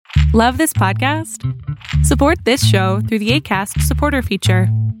Love this podcast? Support this show through the Acast supporter feature.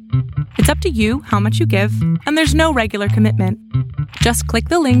 It's up to you how much you give, and there's no regular commitment. Just click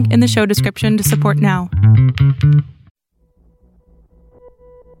the link in the show description to support now.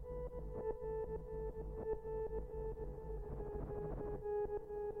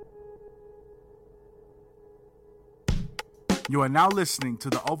 You are now listening to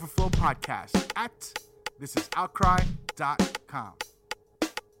the Overflow Podcast at thisisoutcry.com.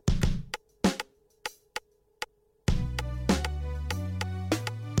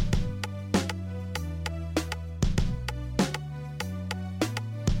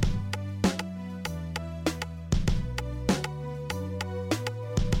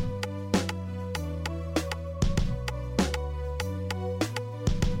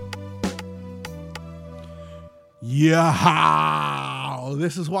 Yeah,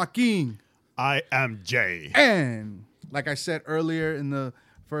 this is Joaquin. I am Jay. And like I said earlier in the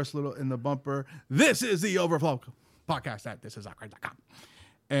bumper, this is the Overflow Podcast at thisisoutcry.com.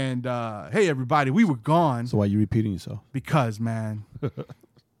 And hey everybody, we were gone. So why are you repeating yourself? Because man,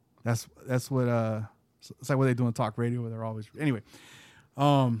 that's what it's like what they do on talk radio where they're always anyway.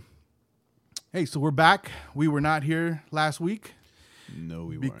 Hey, so we're back. We were not here last week. No,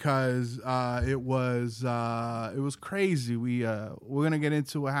 we weren't. Because it was crazy. We're gonna get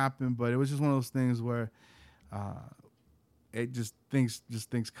into what happened, but it was just one of those things where it just things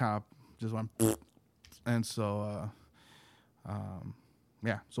kind of just went, and so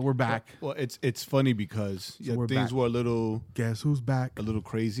yeah. So we're back. Well, it's funny because So things back. were a little back? a little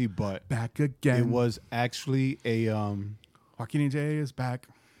crazy, but Back again. it was actually a Joaquin and Jay is back.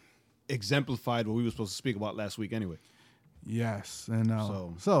 exemplified what we were supposed to speak about last week anyway. Yes, and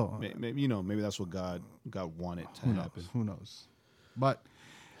So maybe that's what God wanted to happen. Who knows? But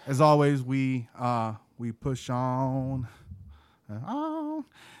as always, we push on.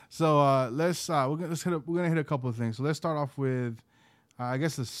 So let's we're gonna hit a couple of things. So let's start off with I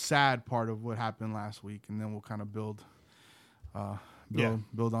guess the sad part of what happened last week, and then we'll kind of build on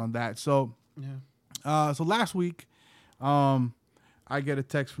that. So so last week, I get a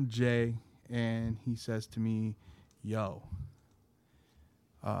text from Jay, and he says to me, "Yo,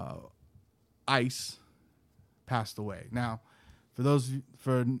 Ice passed away." Now,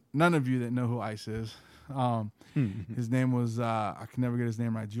 for none of you that know who Ice is, his name was I can never get his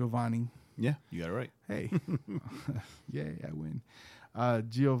name right. Jiovanni. Yeah, you got it right. Hey, yay, I win.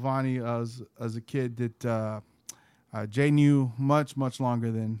 Jiovanni, as a kid that Jay knew much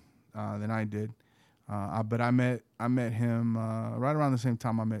longer than I did, but I met him right around the same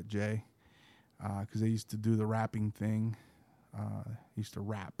time I met Jay. Because they used to do the rapping thing. Used to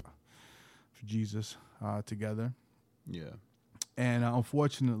rap for Jesus together. Yeah. And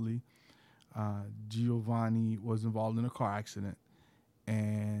unfortunately, Jiovanni was involved in a car accident.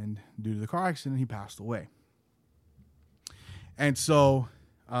 And due to the car accident, he passed away. And so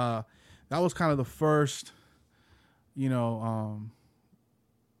that was kind of the first, kind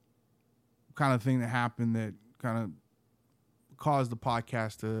of thing that happened that kind of caused the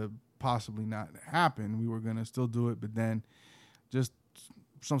podcast to possibly not happen. We were going to still do it, but then just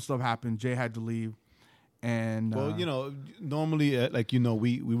some stuff happened. Jay had to leave. And well, normally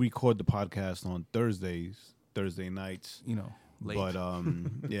we record the podcast on Thursday nights, late. But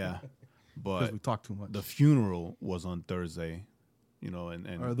yeah. But because we talk too much. The funeral was on Thursday, and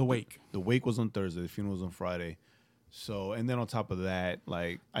or the wake. The wake was on Thursday, the funeral was on Friday. So, and then on top of that,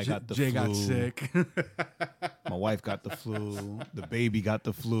 I got the Jay flu. got sick. My wife got the flu. The baby got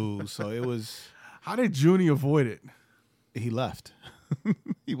the flu. So it was. How did Junie avoid it? He left.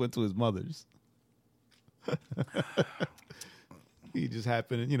 He went to his mother's. He just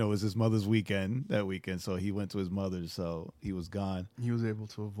happened, it was his mother's weekend that weekend. So he went to his mother's. So he was gone. He was able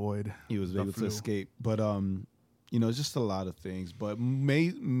to avoid. He was able to escape. But, it's just a lot of things. But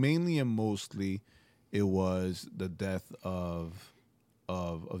mainly and mostly, it was the death of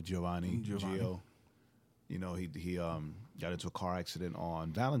Jiovanni. Gio. He got into a car accident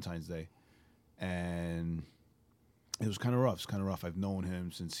on Valentine's Day, and it was kind of rough. It's kind of rough. I've known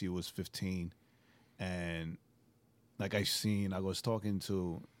him since he was 15, and I was talking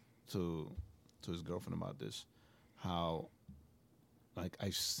to his girlfriend about this, how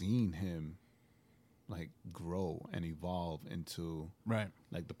I've seen him grow and evolve into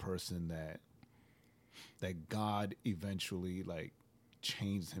the person that God eventually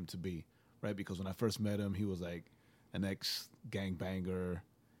changed him to be, right? Because when I first met him, he was an ex-gangbanger,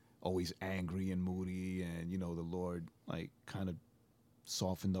 always angry and moody, and the Lord kind of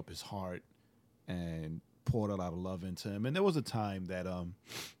softened up his heart and poured a lot of love into him. And there was a time that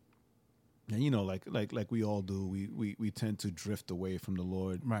And like we all do, we tend to drift away from the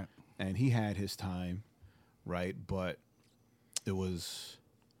Lord. Right. And he had his time, right? But it was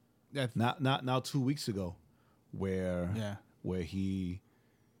not 2 weeks ago where he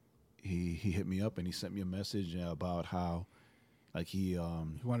hit me up and he sent me a message about how like he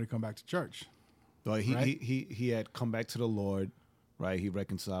wanted to come back to church. Well, he had come back to the Lord, right? He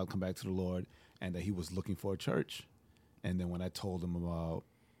reconciled, come back to the Lord, and that he was looking for a church. And then when I told him about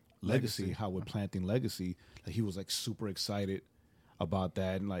Legacy, how we're planting Legacy, like he was like super excited about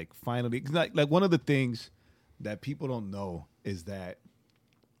that. And like finally, like one of the things that people don't know is that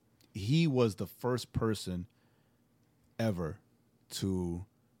he was the first person ever to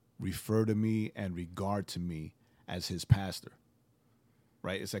refer to me and regard to me as his pastor,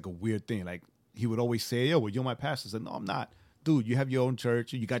 right? It's like a weird thing. Like he would always say, "Yo, well, you're my pastor." I said, "No, I'm not, dude. You have your own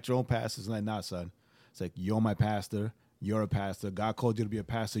church. You got your own pastors." And I'm like, "Nah, son." It's like, "You're my pastor. You're a pastor. God called you to be a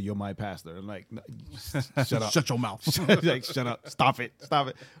pastor. You're my pastor." I'm like, "Shut up. Shut your mouth." Like, shut up. Stop it.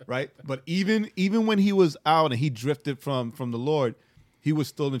 Right? But even when he was out and he drifted from the Lord, he would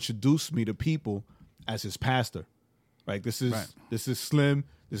still introduce me to people as his pastor. Right? This is Slim.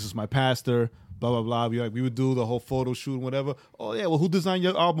 This is my pastor. Blah blah blah. We would do the whole photo shoot and whatever. Oh yeah, well, who designed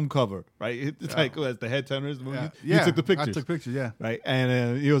your album cover? Right? It's like as the head tenors. You took the pictures. I took pictures. Yeah. Right.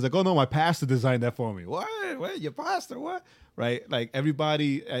 And he was like, "Oh no, my pastor designed that for me." What? Your pastor? What? Right? Like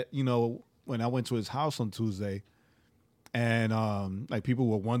everybody, when I went to his house on Tuesday, and like people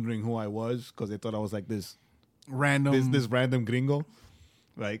were wondering who I was because they thought I was like this random gringo,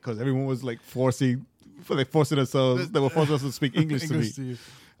 right? Because everyone was like forcing themselves. They were forcing us to speak English to me.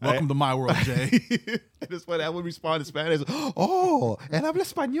 Welcome to my world, Jay. And that's why I would respond in Spanish. Oh, él habla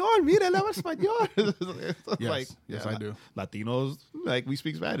español. Mira, él habla español. Yes, I do. Latinos, like we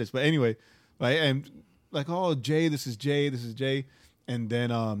speak Spanish. But anyway, right? And like, "Oh, Jay, this is Jay. And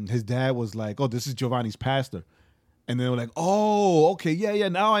then his dad was like, "Oh, this is Giovanni's pastor." And then they were like, "Oh, okay, yeah,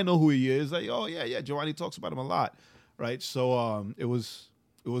 now I know who he is." Like, "Oh, yeah, Giovanni talks about him a lot." Right? So it was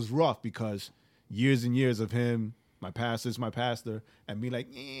rough because years and years of him, my pastor's my pastor, and me like,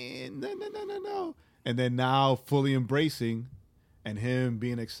 no. And then now fully embracing and him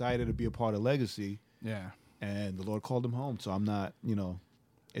being excited to be a part of Legacy. Yeah. And the Lord called him home. So I'm not,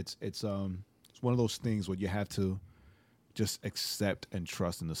 it's one of those things where you have to just accept and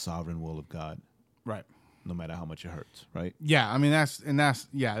trust in the sovereign will of God. Right. No matter how much it hurts, right? Yeah, I mean that's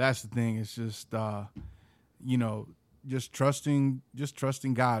the thing. It's just just trusting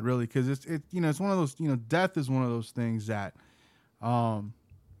God, really, because it's one of those, death is one of those things that for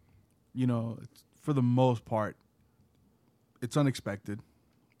the most part it's unexpected.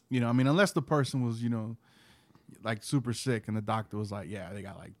 I mean, unless the person was like super sick and the doctor was like, yeah, they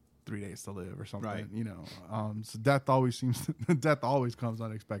got like 3 days to live or something, right? So death always comes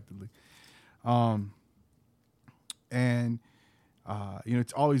unexpectedly. And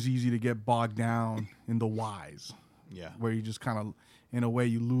it's always easy to get bogged down in the whys. Yeah. Where you just kind of, in a way,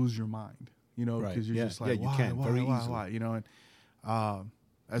 you lose your mind, because you're just like, why? And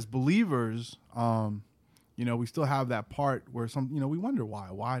as believers, we still have that part where we wonder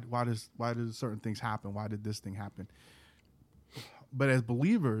why does certain things happen? Why did this thing happen? But as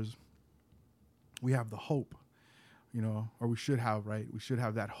believers, we have the hope, or we should have, right? We should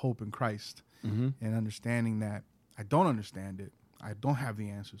have that hope in Christ, and understanding that I don't understand it. I don't have the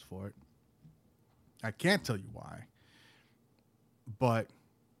answers for it. I can't tell you why. But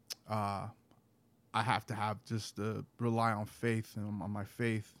I have to have just rely on faith and on my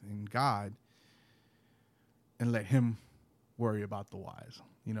faith in God, and let Him worry about the whys.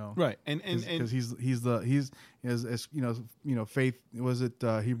 Right, and because he's faith. Was it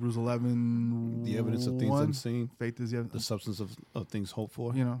Hebrews 11? The evidence of things unseen. Faith is the substance of things hoped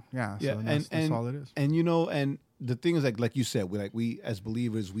for. Yeah. So that's all it is. And and the thing is, like you said, we as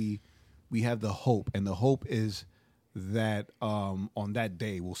believers we have the hope, and the hope is that on that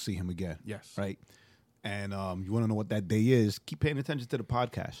day we'll see Him again. Yes. Right. And you want to know what that day is? Keep paying attention to the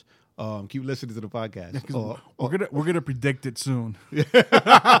podcast. Keep listening to the podcast. We're gonna predict it soon.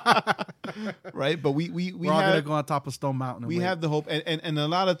 Right. But we're all gonna go on top of Stone Mountain. We have the hope, and a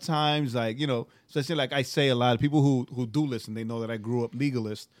lot of times, especially like I say, a lot of people who do listen, they know that I grew up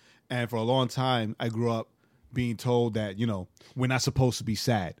legalist, and for a long time I grew up being told that we're not supposed to be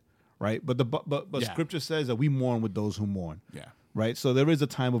sad. Right, but Scripture says that we mourn with those who mourn. Yeah, right. So there is a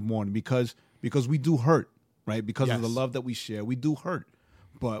time of mourning because we do hurt, right? Because of the love that we share, we do hurt,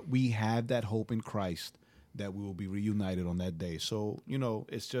 but we have that hope in Christ that we will be reunited on that day. So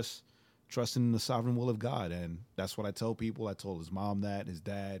it's just trusting in the sovereign will of God, and that's what I tell people. I told his mom that, his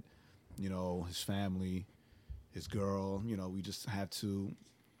dad, his family, his girl. We just have to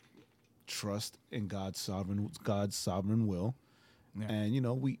trust in God's sovereign will. Yeah. And, you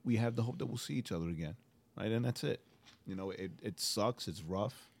know, we have the hope that we'll see each other again, right? And that's it. You know, it sucks. It's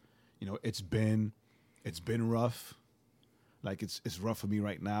rough. You know, it's been rough. Like, it's rough for me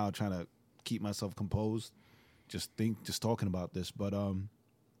right now trying to keep myself composed. Just talking about this. But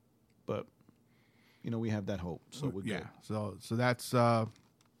you know, we have that hope. So we're good. So that's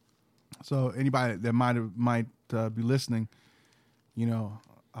so anybody that might be listening, you know,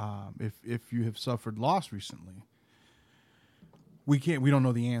 if you have suffered loss recently, we don't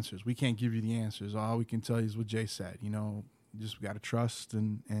know the answers. We can't give you the answers. All we can tell you is what Jay said. You know, just we got to trust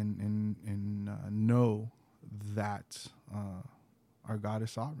and know that our God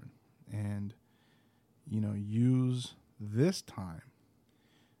is sovereign, and you know, use this time,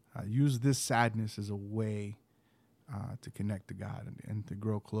 use this sadness as a way to connect to God and to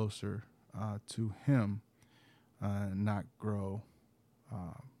grow closer to Him, not grow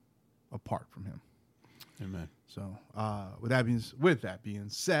apart from Him. Amen. So, with that being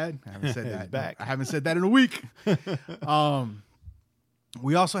said, I haven't said that back. I haven't said that in a week.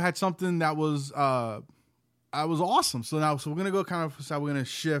 We also had something that was awesome. So we're gonna go we're gonna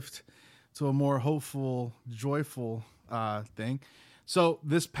shift to a more hopeful, joyful thing. So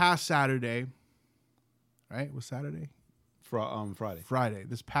this past Saturday, right? Was Saturday? Friday. Friday.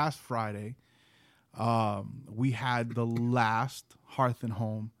 This past Friday, we had the last Hearth and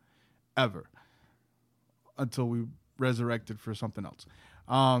Home ever, until we resurrected for something else.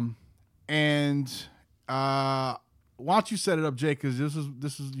 Why don't you set it up, Jay? Because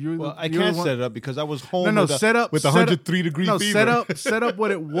this is you. Well, I can't set it up because I was home. Set up with 103 degree fever. Set up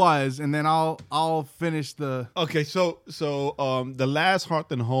what it was, and then I'll finish the. Okay, so the last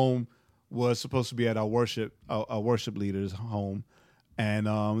Hearth and Home was supposed to be at our worship leader's home, and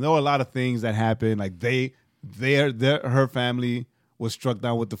there were a lot of things that happened. Like her family was struck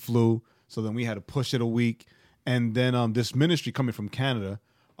down with the flu, so then we had to push it a week, and then this ministry coming from Canada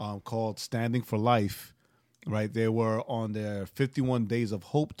called Standing for Life. Right, they were on their 51 Days of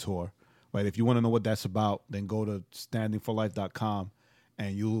Hope tour. Right, if you want to know what that's about, then go to standingforlife.com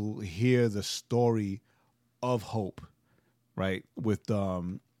and you'll hear the story of hope. Right, with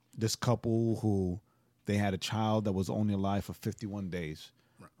this couple who they had a child that was only alive for 51 days.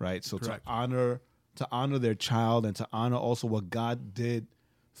 Right, so Correct. to honor their child and to honor also what God did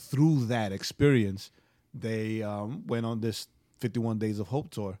through that experience, they went on this 51 Days of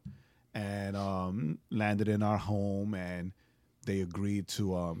Hope tour. And landed in our home, and they agreed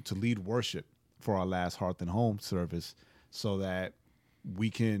to lead worship for our last Hearth and Home service, so that we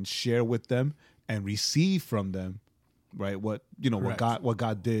can share with them and receive from them, right? What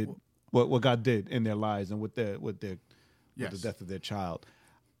God did in their lives and with the death of their child.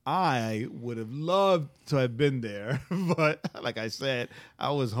 I would have loved to have been there, but like I said,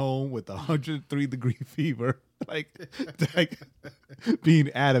 I was home with 103 degree fever, like being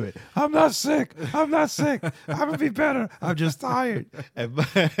adamant. I'm not sick. I'm gonna be better. I'm just tired. And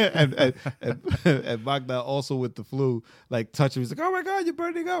Magda also with the flu, like touching me. He's like, "Oh my God, you're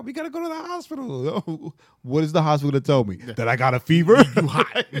burning up. We gotta go to the hospital." What is the hospital to tell me? That I got a fever? You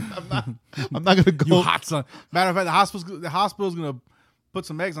hot? I'm not gonna go. You hot, son. Matter of fact, the hospital's gonna put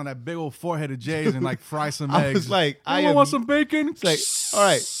some eggs on that big old forehead of Jay's and like fry some eggs. I was like, I want some bacon. It's like, all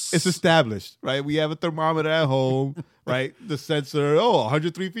right, it's established, right? We have a thermometer at home, right? The sensor,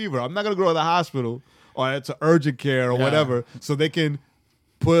 103 fever. I'm not gonna go to the hospital or to urgent care or whatever, so they can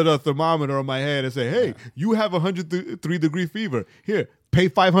put a thermometer on my head and say, "Hey, you have 103 degree fever. Here, pay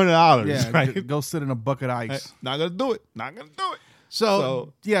 $500." Yeah, right? Go sit in a bucket of ice. Not gonna do it.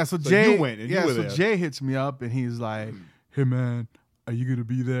 So Jay you went and you were there. Jay hits me up and he's like, "Hey man, are you gonna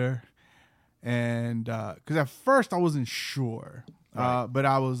be there?" And because at first I wasn't sure, right. But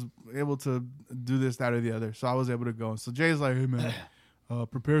I was able to do this, that, or the other, so I was able to go. So Jay's like, "Hey man,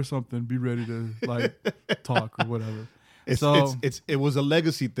 prepare something, be ready to like talk or whatever." It was a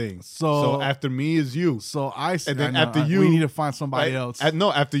legacy thing. So after me is you. So I said, and then after you, we need to find somebody else.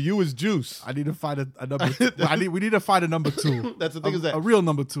 After you is Juice. I need to find a number. We need to find a number two. That's the thing is that a real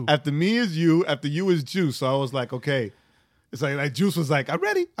number two. After me is you. After you is Juice. So I was like, okay. It's like Juice was like, I'm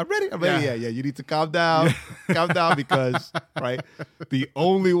ready. Yeah. You need to calm down. Calm down because, right, the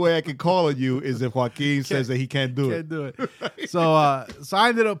only way I can call on you is if Joaquin says that he can't do it. Right. So I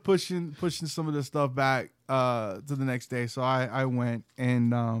ended up pushing some of this stuff back to the next day. So I went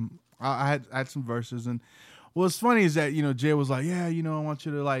and I had some verses. And what's funny is that, Jay was like, yeah, I want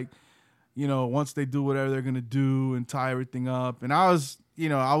you to like, once they do whatever they're going to do and tie everything up. And I was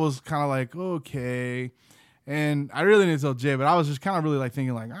kind of like, okay. And I really didn't tell Jay, but I was just kind of really like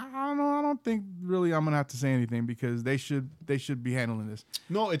thinking like, I don't know, I don't think really I'm gonna have to say anything because they should be handling this.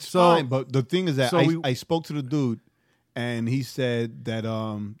 No, it's fine. But the thing is that I spoke to the dude, and he said that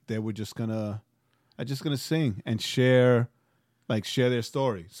they were just gonna sing and share their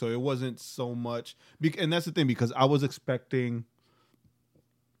story. So it wasn't so much, and that's the thing, because I was expecting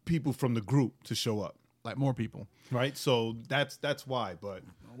people from the group to show up, like more people, right? So that's why. But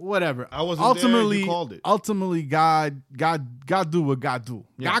whatever. I wasn't there. You called it. Ultimately, God do what God do.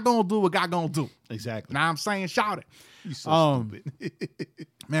 Yeah. God gonna do what God gonna do. Exactly. Now I'm saying, shout it. You so stupid.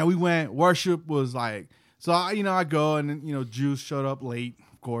 Man, we went. Worship was like, so I go, and then Juice showed up late,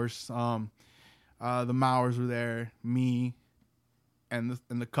 of course. The Mowers were there, me, and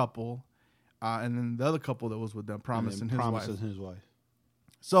the couple, and then the other couple that was with them, Promise and his wife.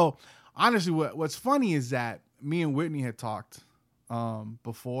 So honestly, what's funny is that me and Whitney had talked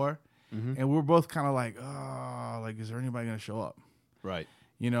before, and we were both kind of like, oh, like, is there anybody gonna show up? Right.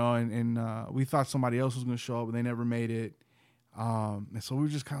 And we thought somebody else was gonna show up, but they never made it. And so we were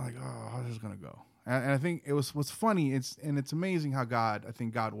just kind of like, oh, how's this gonna go? And I think it was what's funny. It's amazing how I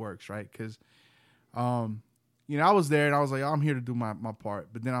think God works, right? Because, I was there and I was like, oh, I'm here to do my part,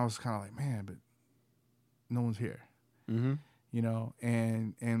 but then I was kind of like, man, but no one's here. Mm-hmm.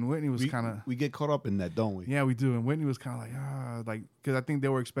 And Whitney was kind of... We get caught up in that, don't we? Yeah, we do. And Whitney was kind of like, because I think they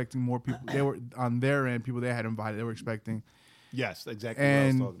were expecting more people. They were, on their end, people they had invited, they were expecting. Yes, exactly what I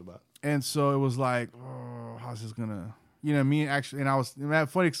was talking about. And so it was like, oh, how's this going to... me actually... And I was...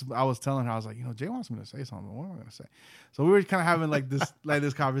 funny because I was telling her, I was like, Jay wants me to say something. What am I going to say? So we were kind of having like this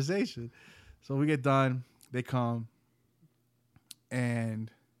conversation. So we get done. They come.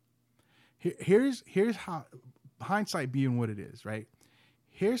 And here's how... hindsight being what it is, right?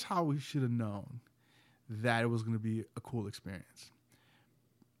 Here's how we should have known that it was going to be a cool experience.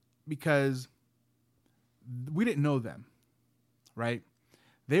 Because we didn't know them, right?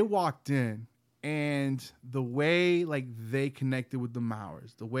 They walked in, and the way like they connected with the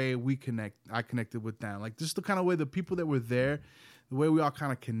Mowers, the way I connected with them, like just the kind of way the people that were there, the way we all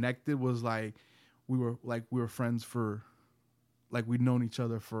kind of connected was like we were friends for, like we'd known each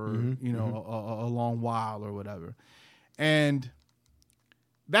other for a long while or whatever. And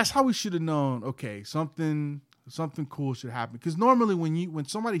that's how we should have known, okay, something cool should happen. Because normally when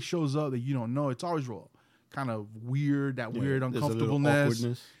somebody shows up that you don't know, it's always real kind of weird, weird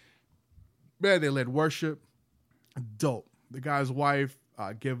uncomfortableness. Man, they led worship. Dope. The guy's wife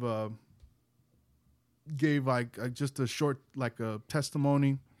gave like just a short, like a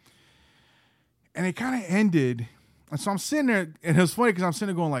testimony. And it kind of ended. And so I'm sitting there, and it was funny because I'm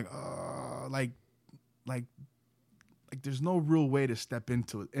sitting there going like there's no real way to step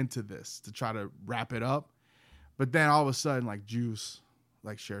into this to try to wrap it up. But then all of a sudden, like Juice,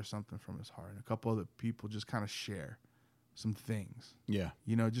 like shares something from his heart, and a couple other people just kind of share some things. Yeah,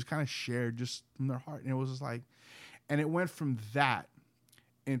 just kind of share just from their heart, and it was just like, and it went from that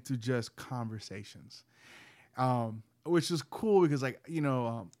into just conversations, which is cool because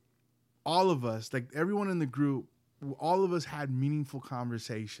all of us, like everyone in the group. All of us had meaningful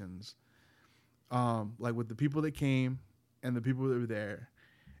conversations, like with the people that came and the people that were there,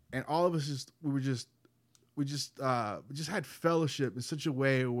 and all of us we just had fellowship in such a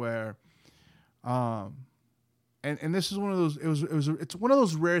way where, and this is one of those. It's one of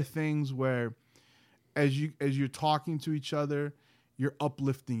those rare things where, as you're talking to each other, you're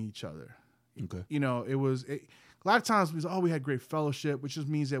uplifting each other. Okay. A lot of times we had great fellowship, which just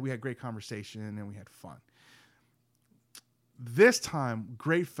means that we had great conversation and we had fun. This time,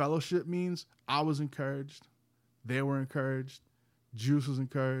 great fellowship means I was encouraged, they were encouraged, Juice was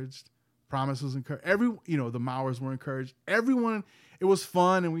encouraged, Promise was encouraged. The Mowers were encouraged. Everyone, it was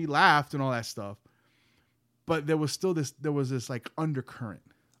fun and we laughed and all that stuff. But there was this like undercurrent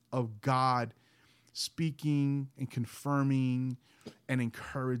of God speaking and confirming and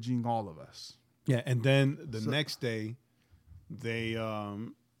encouraging all of us. Yeah, and then the next day, they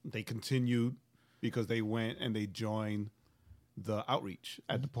continued because they went and they joined the outreach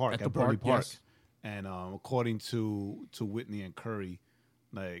at the park, at Burley Park. Yes. And according to Whitney and Curry,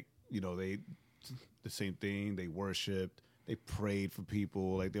 they the same thing. They worshiped, they prayed for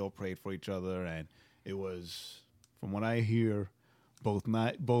people, like they all prayed for each other, and it was, from what I hear, both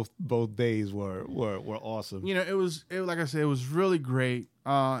days were awesome. It was like I said, it was really great.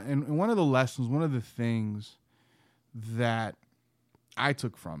 And one of the lessons, one of the things that I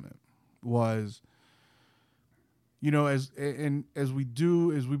took from it was, as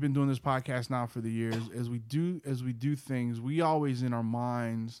we've been doing this podcast now for the years, as we do things, we always in our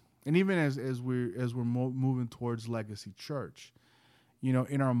minds, and even as we're moving towards Legacy Church,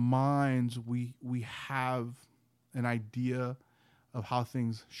 in our minds, we have an idea of how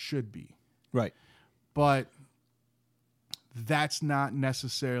things should be. Right. But that's not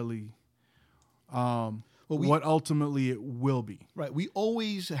necessarily what ultimately it will be. Right. We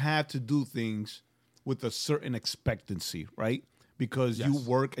always have to do things with a certain expectancy, right? Because you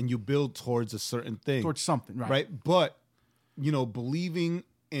work and you build towards a certain thing. Towards something, right? Right. But, believing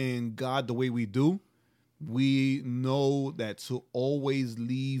in God the way we do, we know that to always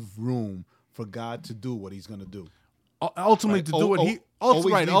leave room for God to do what he's going to do. Ultimately, right. to do what he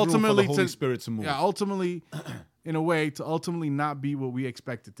ultimately for the Holy Spirit to move. Yeah, ultimately, in a way, to ultimately not be what we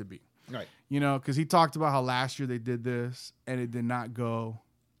expect it to be. Right. Because he talked about how last year they did this and it did not go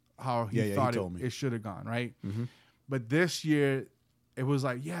how he thought it should have gone, right? Mm-hmm. But this year, it was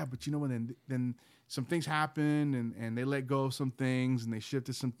like, but then some things happened and they let go of some things and they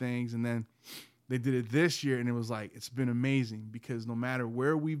shifted some things, and then they did it this year, and it was like, it's been amazing, because no matter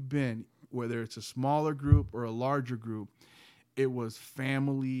where we've been, whether it's a smaller group or a larger group, it was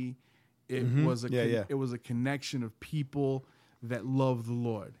family. It was it was a connection of people that love the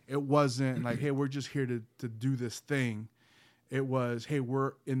Lord. It wasn't like, hey, we're just here to do this thing. It was, hey,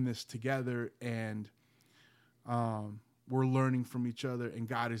 we're in this together, and we're learning from each other, and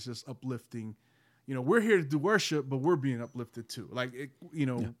God is just uplifting. We're here to do worship, but we're being uplifted too. Like it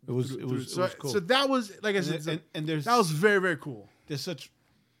was cool. So that was, like I said, and that was very, very cool. There's such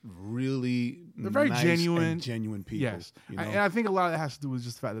really they're very nice genuine and genuine people. Yes, and I think a lot of that has to do with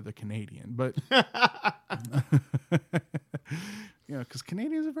just the fact that they're Canadian, but because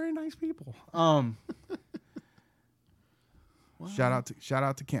Canadians are very nice people. Shout out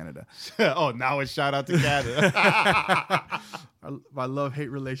to Canada. Oh, now it's shout out to Canada. My love-hate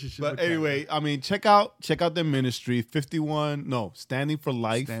relationship. But with anyway, Canada. I mean, check out their ministry,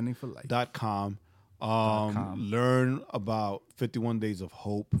 standingforlife.com. Learn about 51 Days of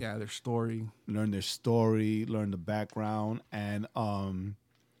Hope. Yeah, their story. Learn their story, learn the background, and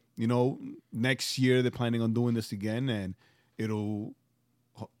next year they're planning on doing this again, and it'll,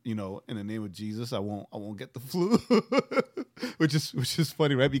 in the name of Jesus, I won't get the flu, which is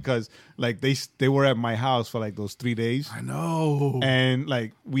funny, right? Because like they were at my house for like those 3 days. I know, and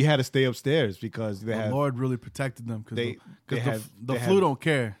like we had to stay upstairs because the Lord really protected them, because the flu don't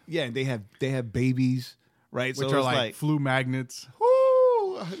care. Yeah, and they have babies, right? Which are like flu magnets.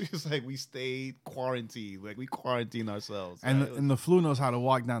 It's like we stayed quarantined, like we quarantined ourselves, and right? and the flu knows how to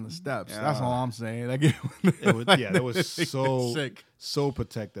walk down the steps. Yeah. That's all I'm saying. Like that was so sick, so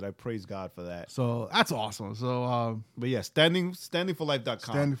protected. I praise God for that. So that's awesome. So, but yeah, standingforlife.com.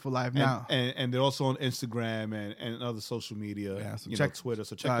 Standing for Life now, and they're also on Instagram and other social media. Yeah, so check Twitter.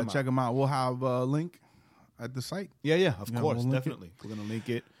 So check them out. Check them out. We'll have a link at the site. Yeah, of course, definitely. We're gonna link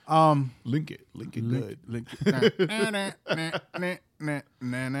it. Link it good. Link it.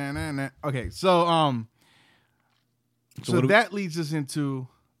 Okay, so that leads us into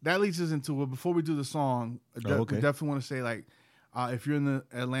well, before we do the song, we definitely want to say, like, if you're in the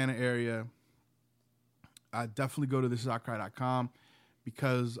Atlanta area, definitely go to thisisourcry.com,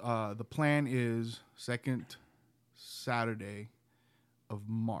 because the plan is second Saturday of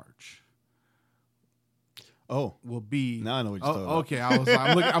March. Oh, will be now I know what you're talking about.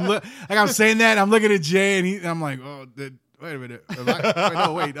 Okay, I'm saying that, I'm looking at Jay, and I'm like, wait a minute.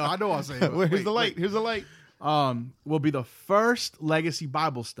 Wait, no, I know what I'm saying. Here's the light. Here's the light. Will be the first Legacy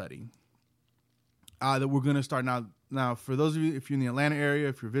Bible study that we're going to start now. Now, for those of you, if you're in the Atlanta area,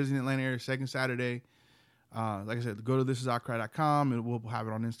 if you're visiting the Atlanta area, second Saturday, like I said, go to thisisourcry.com, and we'll have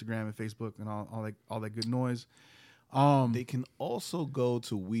it on Instagram and Facebook and all that good noise. They can also go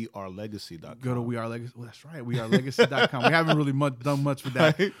to wearelegacy.com. Go to wearelegacy. Well, that's right. Wearelegacy.com. We haven't really done much with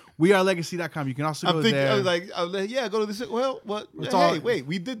that. Right. Wearelegacy.com. You can also go there. I was like, yeah, go to this. Well, what? Wait,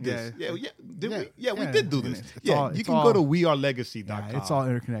 we did this. Yeah. We did do this. You can go to wearelegacy.com. Yeah, it's all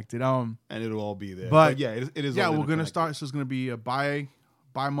interconnected. And it'll all be there. But yeah, it is. Yeah, we're gonna start. So it's gonna be a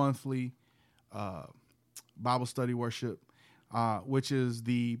bi-monthly Bible study worship, which is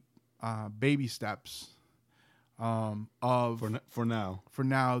the baby steps. For now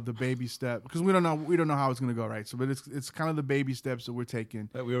the baby step, because we don't know how it's gonna go, right? So, but it's kind of the baby steps that we're taking.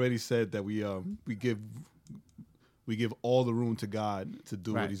 We already said that we give all the room to God to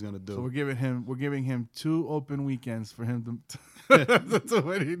do what He's gonna do. So we're giving him 2 open weekends for him to do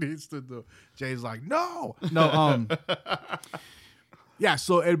what he needs to do. Jay's like, no. Yeah.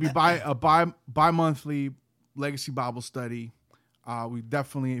 So it'll be bi-monthly Legacy Bible study. We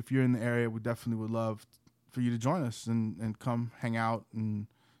definitely, if you're in the area, we definitely would love for you to join us and come hang out and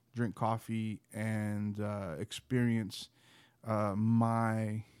drink coffee and experience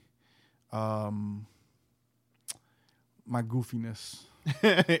my goofiness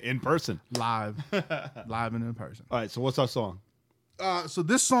In person. Live and in person. All right, so what's our song? So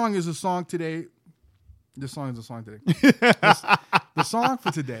this song is a song today. This song is a song today. The song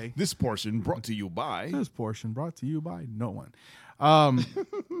for today. This portion brought to you by No one. All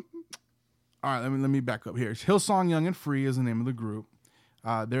right, let me back up here. Hillsong Young and Free is the name of the group.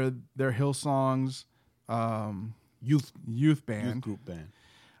 They're Hillsong's youth band. Youth group band.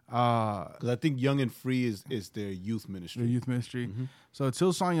 Because I think Young and Free is their youth ministry. Their youth ministry. Mm-hmm. So it's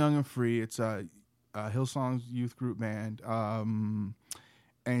Hillsong Young and Free. It's Hillsong's youth group band.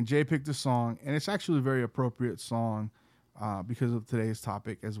 And Jay picked a song, and it's actually a very appropriate song because of today's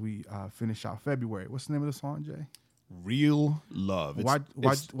topic as we finish out February. What's the name of the song, Jay? Real Love.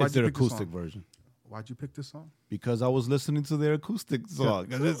 It's their acoustic version. Why'd you pick this song? Because I was listening to their acoustic song.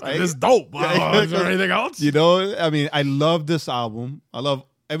 It's dope. Is there anything else? You know, I mean, I love this album. I love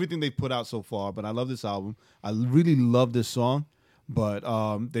everything they put out so far, but I love this album. I really love this song. But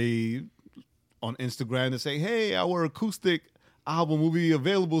they, on Instagram, they say, hey, our acoustic album will be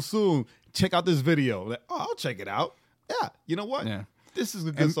available soon. Check out this video. Like, oh, I'll check it out. Yeah, you know what? Yeah. This is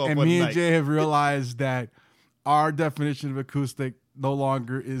a good song. And for me tonight. And Jay have realized that our definition of acoustic no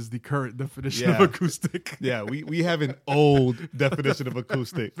longer is the current definition of acoustic. Yeah, we have an old definition of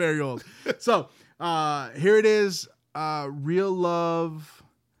acoustic. Very old. So here it is. Real Love.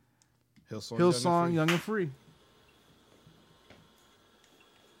 Hillsong Young and Free.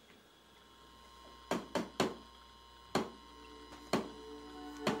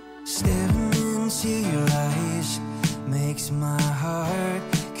 Staring into your eyes makes my heart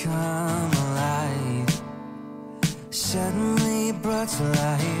come alive. Suddenly brought to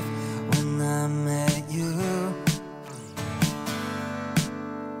life when I met you.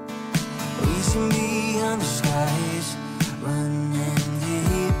 Reaching beyond the skies, running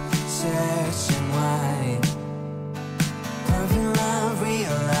deep, searching wide. Perfect love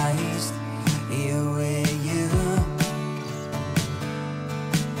realized here with you.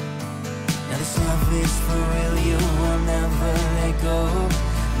 Now this love is for real, you will never let go,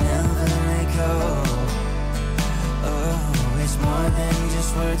 never let go. Oh, it's more than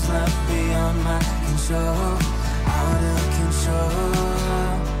just words left beyond my control, out of control.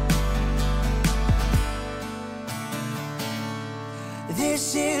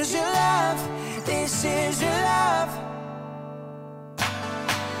 This is your love, this is your love.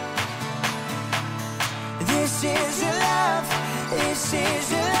 This is your love, this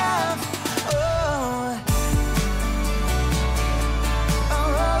is your love. Oh,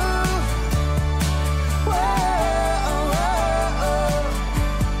 oh, oh, oh, oh,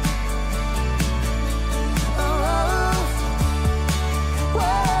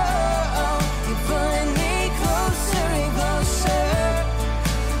 oh. You're pulling me closer and closer,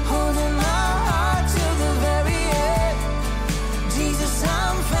 holding my heart till the very end. Jesus,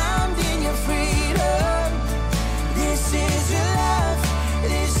 I'm found in your freedom. This is your love,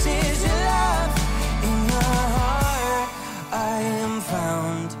 this is your love. In your heart I am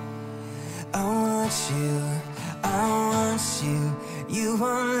found. I want you, I want you. You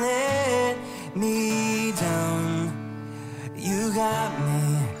won't let me down. You got me,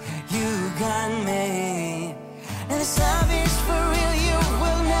 you got me. And this love is for real, you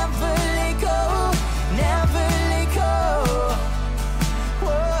will never let go, never let go.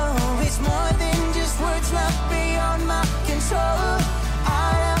 Whoa, it's more than just words left beyond my control,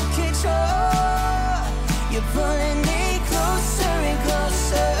 out of control. You're pulling me closer and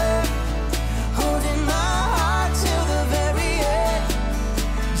closer, holding my heart till the very end.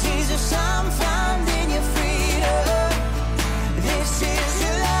 Jesus, I'm found in your freedom. This is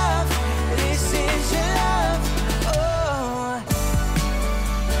your love, this is your love. Oh,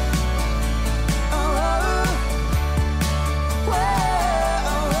 oh, oh, oh,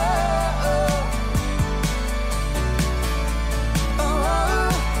 oh,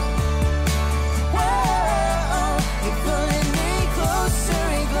 oh. You're pulling me closer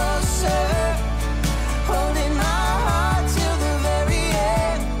and closer, holding my heart till the very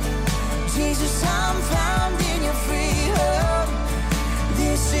end. Jesus, I'm found in your freedom.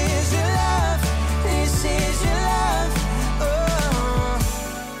 This is your love, this is your love. Oh.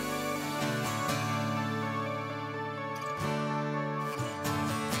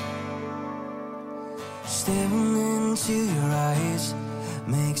 Staring into your eyes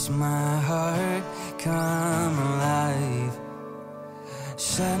makes my heart come alive.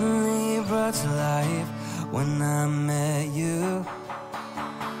 Suddenly brought to life when I met you.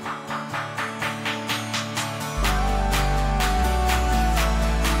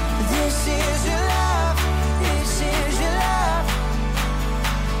 This is your love, this is your love.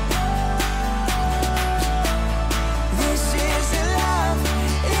 This is your love,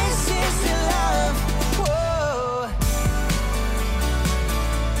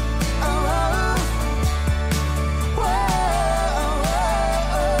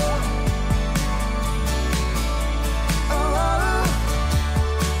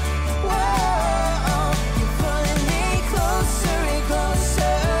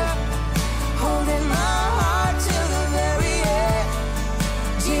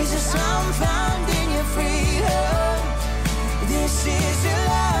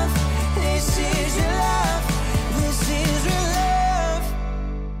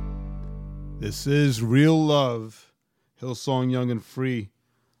 This is Real Love, Hillsong Young and Free.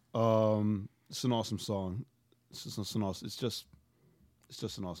 It's an awesome song. It's just an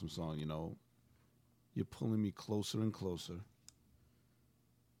awesome song, you know. You're pulling me closer and closer.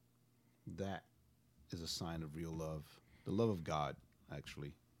 That is a sign of real love. The love of God,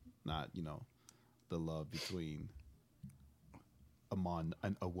 actually. Not, you know, the love between a man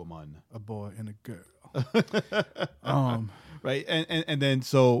and a woman. A boy and a girl. Right? And then,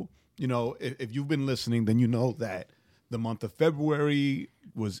 so, you know, if you've been listening, then you know that the month of February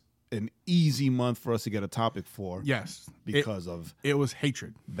was an easy month for us to get a topic for. Yes. Because of it was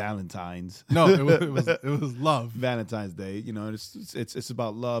hatred. Valentine's. No, it was love. Valentine's Day. You know, it's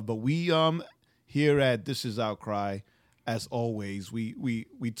about love. But we here at This Is Outcry, as always, we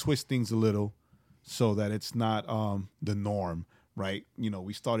twist things a little so that it's not the norm, right? You know,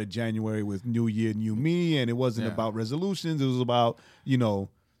 we started January with New Year, New Me, and it wasn't about resolutions. It was about, you know,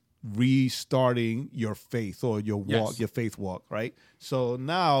 restarting your faith or your walk, your faith walk, right? So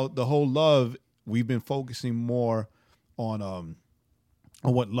now the whole love, we've been focusing more on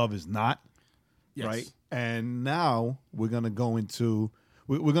what love is not, right? And now we're gonna go into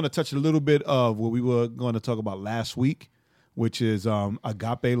we're gonna touch a little bit of what we were going to talk about last week, which is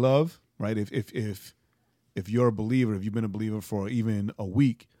agape love, right? If you're a believer, if you've been a believer for even a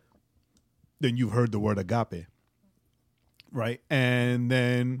week, then you've heard the word agape, right? And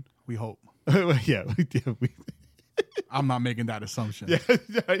then we hope. I'm not making that assumption.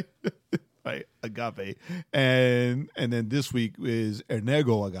 Right, agape. And then this week is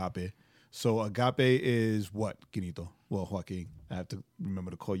ernego agape. So agape is what, Quinito? Well, Joaquin. I have to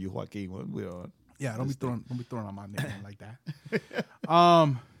remember to call you Joaquin when we're on. Yeah, don't be throwing on my name like that.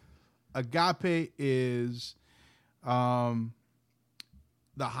 Agape is the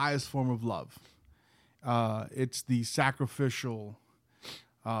highest form of love. It's the sacrificial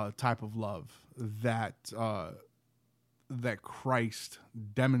type of love that Christ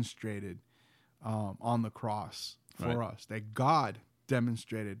demonstrated on the cross for us, that God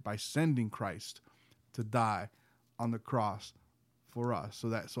demonstrated by sending Christ to die on the cross for us.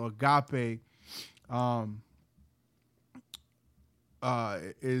 So agape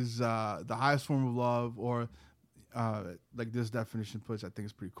is the highest form of love, or like this definition puts, I think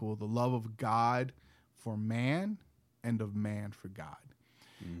it's pretty cool, the love of God for man and of man for God.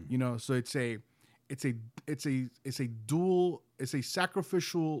 You know, so it's a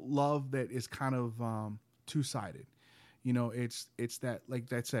sacrificial love that is kind of two-sided. You know, it's that, like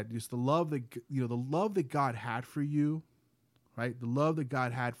that said, it's the love that, you know, the love that God had for you, right? The love that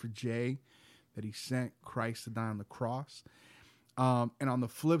God had for Jay, that he sent Christ to die on the cross. And on the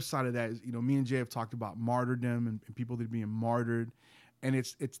flip side of that is, you know, me and Jay have talked about martyrdom and people that are being martyred. And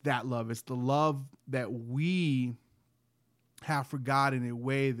it's that love. It's the love that we have for God in a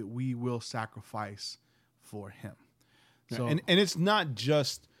way that we will sacrifice for him. So, and it's not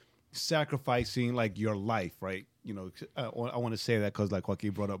just sacrificing like your life, right? You know, I want to say that because like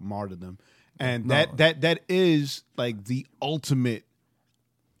Joaquin brought up martyrdom, and that is like the ultimate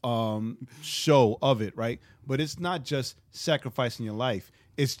show of it, right? But it's not just sacrificing your life;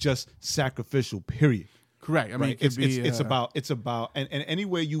 it's just sacrificial. Period. Correct. I mean, right? It's about and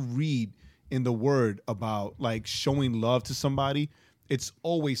anywhere you read in the word about like showing love to somebody, it's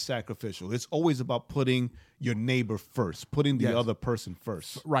always sacrificial. It's always about putting your neighbor first, putting the other person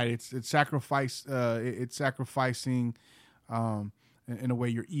first. Right. It's sacrifice. It's sacrificing, in a way,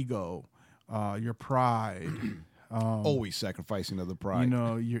 your ego, your pride. Always sacrificing other pride. You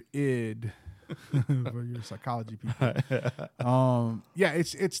know, your id. For your psychology people.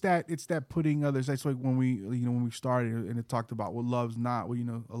 It's that putting others. That's like when we started and it talked about what love's not. Well, you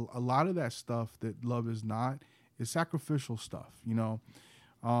know, a lot of that stuff that love is not is sacrificial stuff. You know,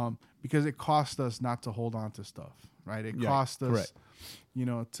 because it costs us not to hold on to stuff, right? It costs us, you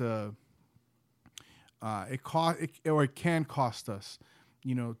know, to. It can cost us,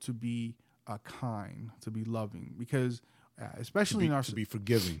 you know, to be kind, to be loving, because. Especially to be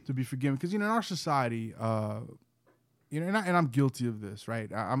forgiving, because you know, in our society, you know, and I'm guilty of this, right?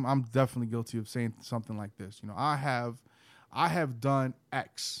 I'm definitely guilty of saying something like this. You know, I have done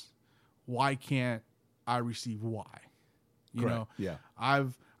X, why can't I receive Y? You know,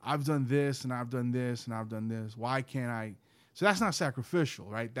 I've done this and I've done this and I've done this. Why can't I? So that's not sacrificial,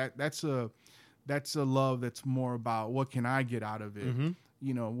 right? That's a love that's more about what can I get out of it? Mm-hmm.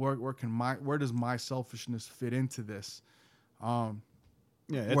 You know, where does my selfishness fit into this?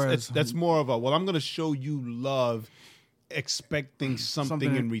 That's more of a, well, I'm going to show you love, expecting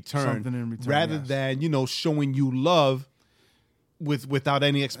something in return, rather than, you know, showing you love without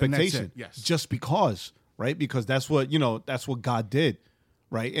any expectation. Yes. Just because, right? Because that's what God did,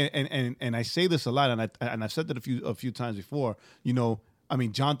 right? And I say this a lot, and I've said that a few times before. You know, I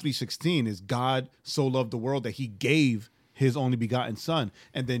mean, John 3:16 is God so loved the world that he gave his only begotten son,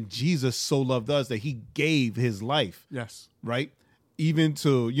 and then Jesus so loved us that he gave his life. Yes. Right? Even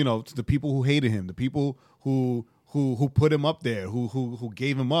to to the people who hated him, the people who put him up there, who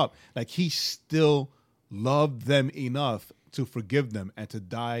gave him up, like he still loved them enough to forgive them and to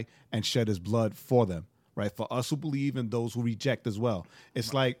die and shed his blood for them, right? For us who believe and those who reject as well.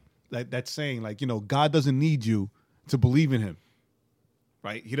 It's like that saying, like, God doesn't need you to believe in him,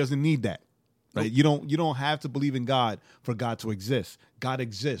 right? He doesn't need that, right? Nope. You don't have to believe in God for God to exist. God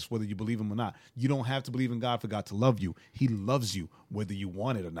exists whether you believe him or not. You don't have to believe in God for God to love you. He loves you whether you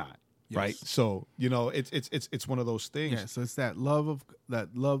want it or not. Yes. Right. So, it's one of those things. Yeah. So it's the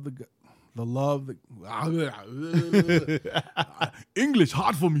English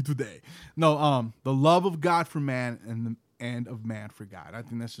hard for me today. No, the love of God for man and of man for God. I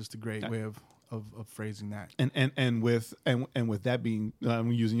think that's just a great way of phrasing that. And with that being,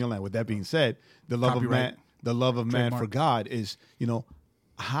 I'm using your line. With that being said, the love of man for God is,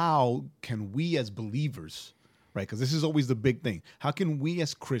 how can we as believers, right? Because this is always the big thing. How can we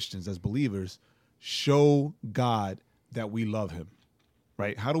as Christians, as believers, show God that we love him,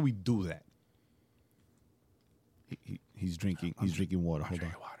 right? How do we do that? He's drinking water. Hold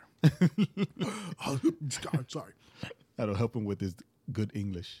on. Sorry. That'll help him with his good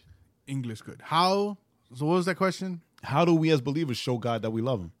English. English good. How? So what was that question? How do we as believers show God that we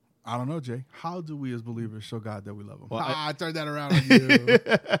love him? I don't know, Jay. How do we as believers show God that we love him? Well, I turned that around on you.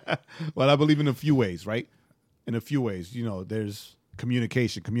 Well, I believe in a few ways, right? In a few ways. There's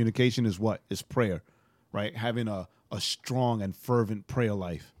communication. Communication is what? Is prayer, right? Having a strong and fervent prayer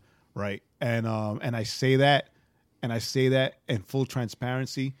life, right? And I say that in full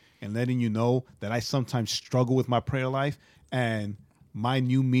transparency and letting you know that I sometimes struggle with my prayer life, and my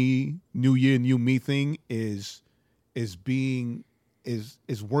new year, new me thing is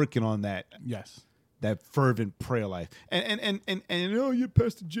working on that. Yes. That fervent prayer life. And you're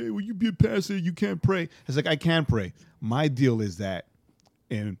Pastor Jay, when you be a pastor, you can't pray. It's like, I can pray. My deal is that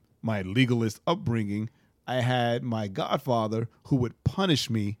in my legalist upbringing, I had my godfather who would punish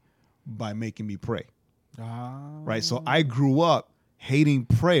me by making me pray. Right? So I grew up hating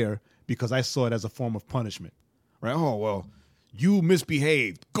prayer because I saw it as a form of punishment. Right? Oh, well, you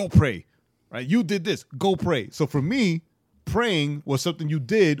misbehaved. Go pray. Right? You did this. Go pray. So for me, praying was something you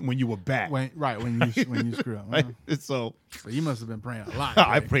did when you were bad. When you screw up. Right? So you must have been praying a lot.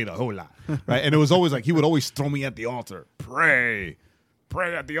 I prayed a whole lot. Right? And it was always like, he would always throw me at the altar. Pray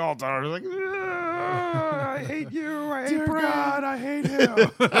at the altar. I was like, I hate you. I hate Dear prayer. God, I hate him.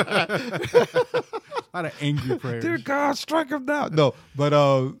 A lot of angry prayers. Dear God, strike him down. No, but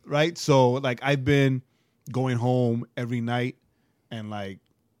right. So like, I've been going home every night and like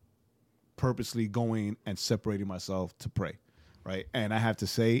purposely going and separating myself to pray, right? And I have to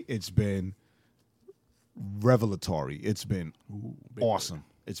say, it's been revelatory. It's been awesome. Word.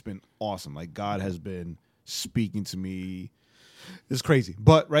 It's been awesome. Like, God has been speaking to me. It's crazy.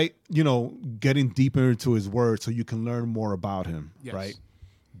 But, right, getting deeper into his word so you can learn more about him, yes. Right?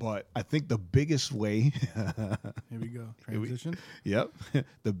 But I think the biggest way... Here we go. Transition? Yep.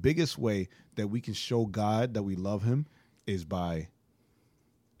 The biggest way that we can show God that we love him is by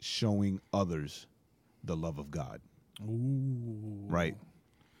showing others the love of God. Ooh. Right?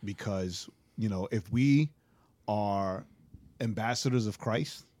 Because, if we are ambassadors of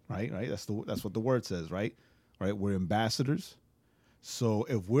Christ, right? That's what the word says, right? Right? We're ambassadors. So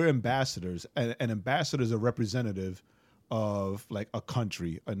if we're ambassadors, an ambassador is a representative of like a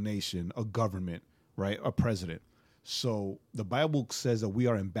country, a nation, a government, right? A president. So the Bible says that we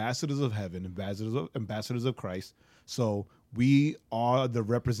are ambassadors of heaven, ambassadors of Christ. So we are the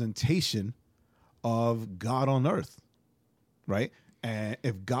representation of God on earth, right? And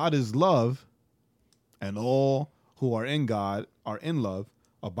if God is love, and all who are in God are in love,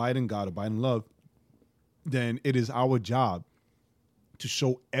 abide in God, abide in love, then it is our job to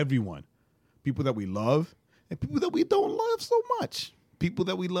show everyone, people that we love and people that we don't love so much, people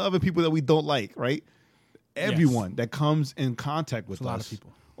that we love and people that we don't like, right? Everyone that comes in contact with us, a lot of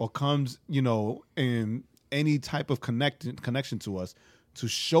people, or comes, in any type of connection to us, to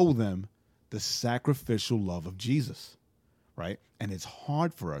show them the sacrificial love of Jesus, right? And it's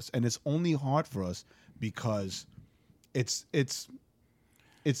hard for us, and it's only hard for us because it's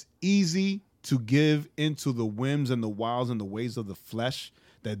easy to give into the whims and the wiles and the ways of the flesh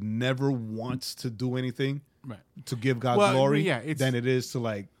that never wants to do anything to give God glory than it is to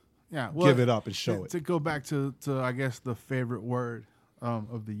give it up and show it. To go back to I guess the favorite word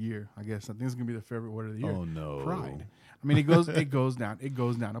of the year. I guess I think it's gonna be the favorite word of the year. Oh no, pride. I mean, it goes down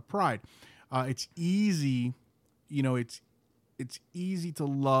to pride. It's easy, it's easy to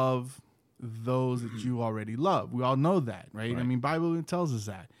love those that you already love. We all know that, right? I mean, Bible even tells us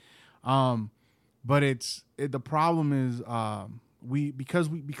that. But the problem is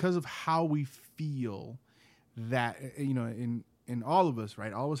because of how we feel that in all of us,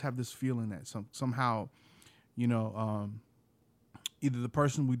 right? Always have this feeling that somehow, either the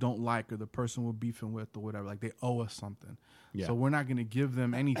person we don't like or the person we're beefing with or whatever, like they owe us something. Yeah. So we're not going to give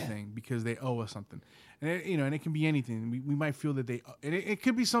them anything because they owe us something. And and it can be anything. We might feel that it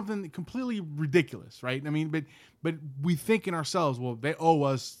could be something completely ridiculous, right? I mean, but we think in ourselves, well, they owe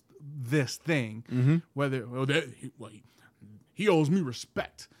us this thing, whether he owes me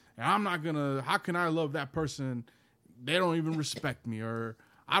respect, and I'm not gonna. How can I love that person? They don't even respect me, or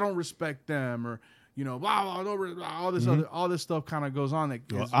I don't respect them, or blah blah blah. All this stuff kind of goes on. That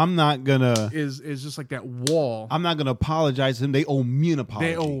I'm not gonna is just like that wall. I'm not gonna apologize to them. They owe me an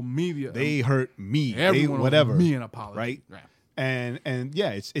apology. They owe me. They hurt me. Everyone whatever. Owes me an apology, right? Right. And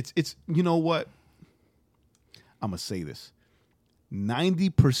yeah, it's you know what? I'm gonna say this.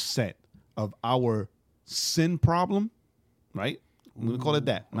 90% of our sin problem, right? I'm going to call it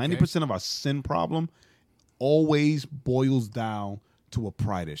that. 90% of our sin problem always boils down to a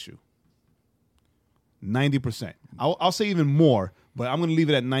pride issue. 90%. I'll say even more, but I'm going to leave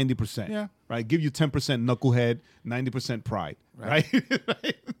it at 90%. Yeah. Right? Give you 10% knucklehead, 90% pride. Right? You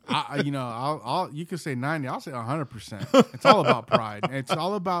could say 90. I'll say 100%. It's all about pride. It's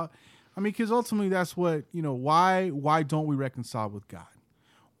all about, because ultimately that's what, why don't we reconcile with God?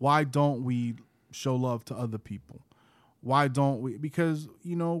 Why don't we show love to other people? Why don't we? Because,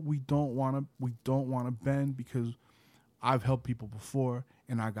 we don't want to bend, because I've helped people before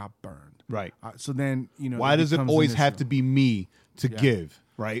and I got burned. Right. So then, why does it always have to be me to give?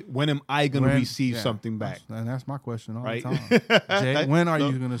 Right? When am I going to receive something back? And that's my question all right? the time. Jay, when are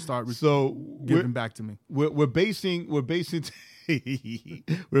you going to start giving back to me? We're basing we're basing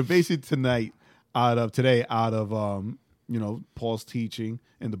today out of Paul's teaching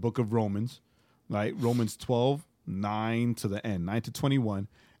in the book of Romans, right? Romans 12, 9 to the end, 9 to 21.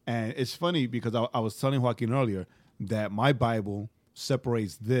 And it's funny because I was telling Joaquin earlier that my Bible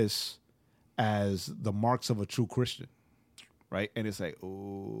separates this as the marks of a true Christian. Right. And it's like,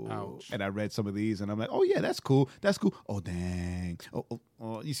 oh, ouch. And I read some of these and I'm like, oh, yeah, that's cool. That's cool. Oh, dang. Oh.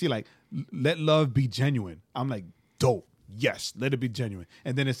 You see, like, let love be genuine. I'm like, dope. Yes, let it be genuine.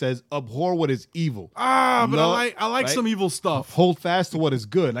 And then it says, abhor what is evil. But I like some evil stuff. Hold fast to what is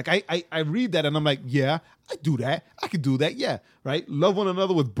good. Like, I read that and I'm like, yeah, I do that. I could do that. Yeah. Right. Love one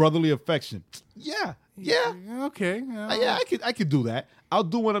another with brotherly affection. Yeah. Yeah. Okay. Yeah, I could do that. I'll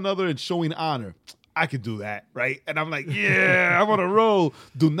do one another in showing honor. I could do that, right? And I'm like, yeah, I'm on a roll.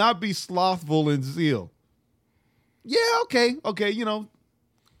 Do not be slothful in zeal. Yeah, okay.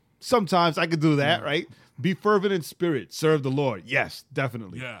 Sometimes I could do that, right? Be fervent in spirit. Serve the Lord. Yes,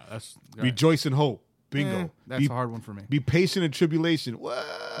 definitely. Yeah, that's right. Rejoice in hope. Bingo. That's a hard one for me. Be patient in tribulation. What?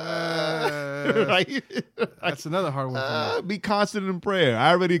 Right? That's another hard one for me. Be constant in prayer. I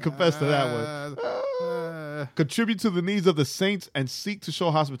already confessed to that one. Contribute to the needs of the saints and seek to show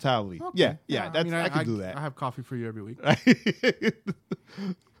hospitality. Okay. Yeah. I can do that. I have coffee for you every week.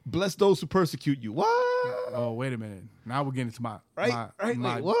 Bless those who persecute you. What? Oh, wait a minute. Now we're getting into my what?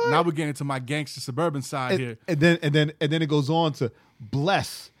 Now we're getting into my gangster suburban side here. And then it goes on to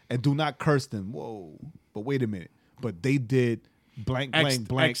bless and do not curse them. Whoa. But wait a minute. But they did blank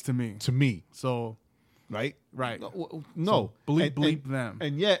X to me. So right? No. So bleep them.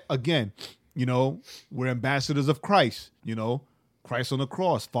 And yet again, we're ambassadors of Christ, Christ on the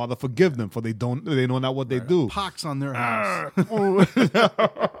cross. Father, forgive them, for they know not what they do. Pox on their house.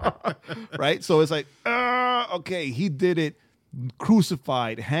 Right? So it's like, okay, he did it,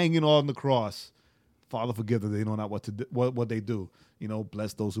 crucified, hanging on the cross. Father, forgive them, they know not what to do, what they do.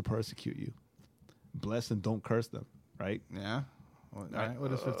 Bless those who persecute you. Bless and don't curse them, right? Yeah.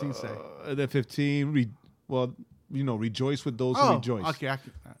 What does 15 say? Then 15, rejoice with those who rejoice. Okay,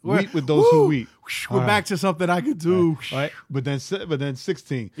 weep with those who weep. We're back to something I could do. Right. But then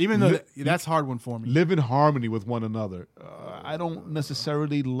 16. Even though that's a hard one for me. Live in harmony with one another. I don't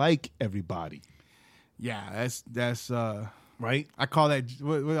necessarily like everybody. Yeah, that's right. I call that.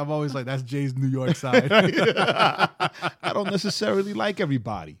 I've always like that's Jay's New York side. I don't necessarily like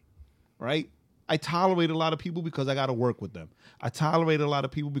everybody. Right. I tolerate a lot of people because I got to work with them. I tolerate a lot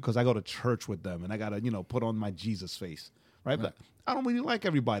of people because I go to church with them and I got to, put on my Jesus face. Right. But I don't really like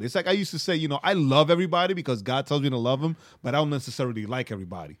everybody. It's like I used to say, I love everybody because God tells me to love them, but I don't necessarily like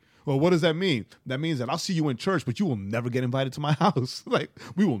everybody. Well, what does that mean? That means that I'll see you in church, but you will never get invited to my house. Like,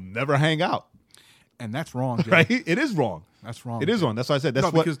 we will never hang out. And that's wrong, Jay. Right? It is wrong. That's wrong. It is wrong. That's why I said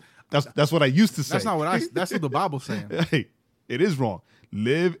that's because that's what I used to say. that's not what that's what the Bible's saying. Hey, it is wrong.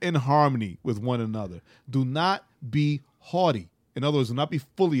 Live in harmony with one another. Do not be haughty. In other words, do not be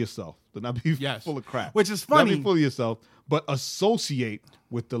full of yourself. Do not be full of crap. Which is Do not funny. be full of yourself, but associate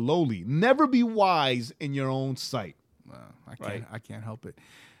with the lowly. Never be wise in your own sight. I can't help it.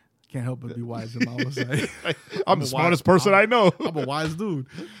 Can't help but be wise in my own sight. I'm the smartest person I know. I'm a wise dude.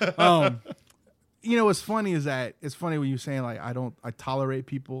 What's funny is that it's funny when you're saying like I tolerate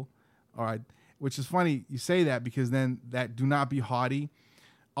people, which is funny you say that because then that do not be haughty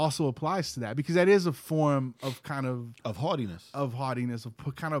also applies to that because that is a form of kind of haughtiness, of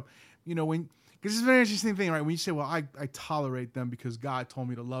kind of when because it's a very interesting thing, right? When you say, well, I tolerate them because God told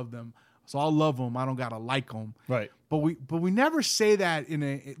me to love them, so I'll love them. I don't gotta like them, right? But we never say that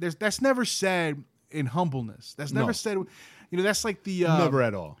that's never said in humbleness. That's never said. That's like the never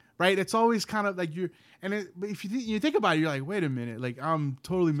at all. Right? It's always kind of like but if you think about it, you're like, wait a minute, like I'm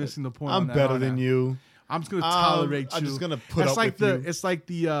totally missing the point. I'm better than you. I'm just gonna tolerate you. I'm just gonna put That's up like with you. It's like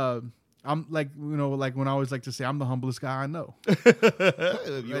the I'm like like when I always like to say I'm the humblest guy I know.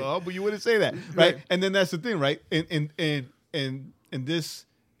 You're humble, you wouldn't say that, right? And then that's the thing, right? In this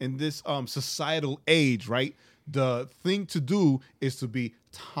societal age, right? The thing to do is to be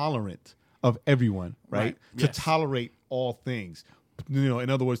tolerant of everyone, right? To tolerate all things. In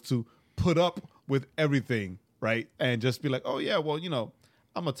other words, to put up with everything, right? And just be like, oh yeah, well,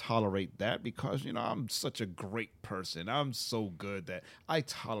 I'm gonna tolerate that because I'm such a great person. I'm so good that I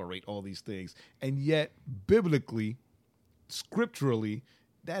tolerate all these things. And yet, biblically, scripturally,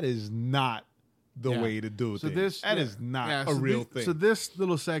 that is not the way to do it. That is not a real thing. So this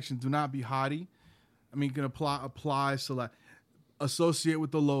little section, do not be haughty. I mean, can apply so like associate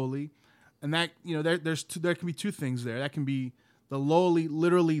with the lowly, and that there can be two things there. That can be the lowly,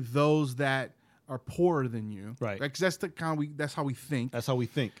 literally those that are poorer than you, right? Because that's that's how we think. That's how we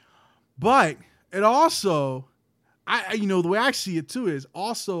think. But it also, the way I see it too is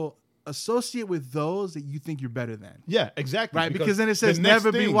also associate with those that you think you're better than. Yeah, exactly. Right, because then it says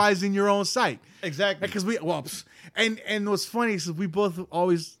never be wise in your own sight. Exactly. Because and what's funny is we've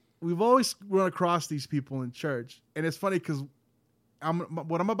always run across these people in church, and it's funny because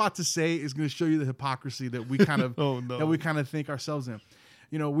what I'm about to say is going to show you the hypocrisy that we kind of that we kind of think ourselves in.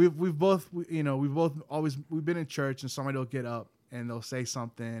 We've both been in church and somebody will get up and they'll say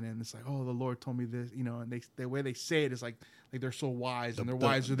something and it's like, oh, the Lord told me this, and the way they say it is like they're so wise and they're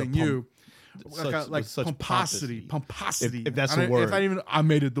wiser than you. Like pomposity. If that's a word. I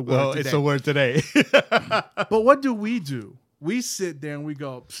made it the word well, today. It's a word today. But what do? We sit there and we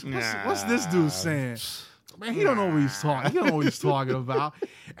go, what's this dude saying? Man, he don't know what he's talking. He don't know what he's talking about.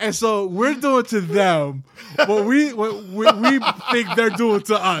 And so we're doing to them what we think they're doing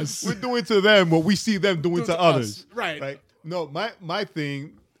to us. We're doing to them what we see them doing to others. Right. No, my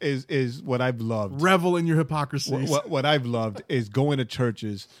thing is what I've loved. Revel in your hypocrisy. What I've loved is going to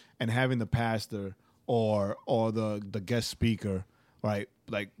churches and having the pastor or the guest speaker, right,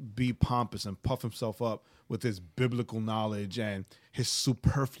 like be pompous and puff himself up with his biblical knowledge and his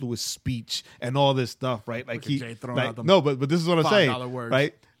superfluous speech and all this stuff, right? Like but this is what I'm saying, words.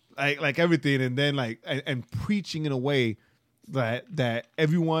 right? Like everything, and then and preaching in a way that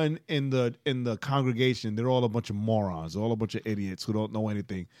everyone in the congregation, they're all a bunch of morons, all a bunch of idiots who don't know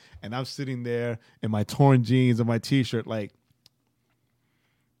anything, and I'm sitting there in my torn jeans and my t-shirt, like,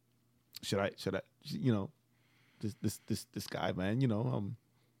 should I, this guy, man,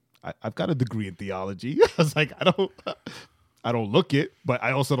 I've got a degree in theology. I was like, I don't look it, but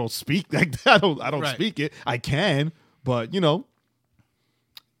I also don't speak like that. I don't speak it. I can, but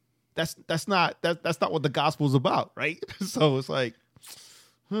that's not what the gospel is about, right? So it's like,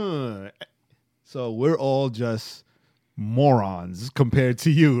 so we're all just morons compared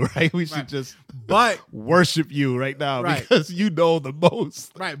to you, right? We should just worship you right now because you know the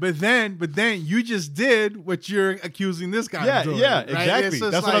most. Right. But then you just did what you're accusing this guy of doing. Yeah, right? exactly.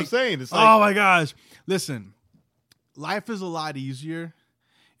 That's what I'm saying. It's like, oh my gosh. Listen, life is a lot easier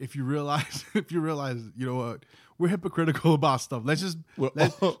if you realize, you know what, we're hypocritical about stuff. Let's just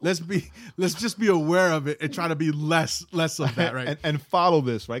be aware of it and try to be less of that, right? and follow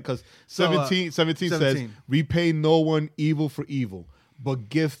this, right? Because 17 says, repay no one evil for evil, but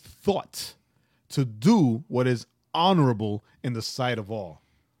give thought to do what is honorable in the sight of all,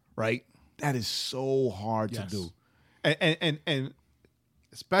 right? That is so hard to do. And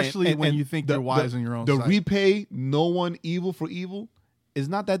especially when you think you're wise in your own sight. Repay no one evil for evil is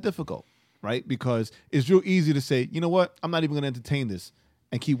not that difficult. Right? Because it's real easy to say, you know what? I'm not even going to entertain this.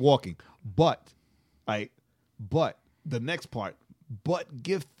 and keep walking. But the next part, but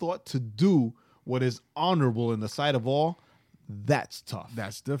give thought to do what is honorable in the sight of all. That's tough.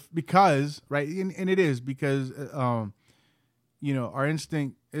 That's because, right, and it is because, our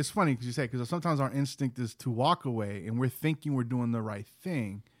instinct, it's funny because you say, because sometimes our instinct is to walk away and we're thinking we're doing the right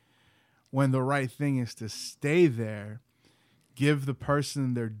thing when the right thing is to stay there, give the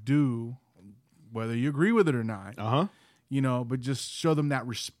person their due, whether you agree with it or not, but just show them that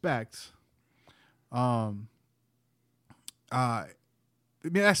respect. I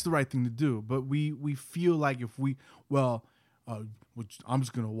mean, that's the right thing to do, but we feel like if I'm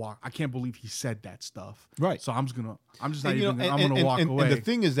just gonna walk. I can't believe he said that stuff. Right. So I'm just gonna walk away. And the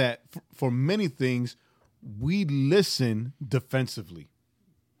thing is that for many things, we listen defensively.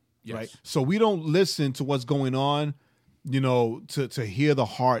 Yes. Right. So we don't listen to what's going on, to hear the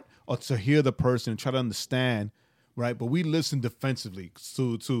heart or to hear the person and try to understand. Right. But we listen defensively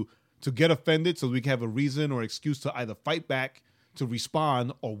to get offended so we can have a reason or excuse to either fight back, to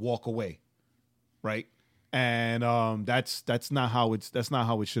respond, or walk away. Right. And that's not how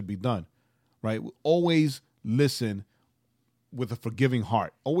it should be done, right? Always listen with a forgiving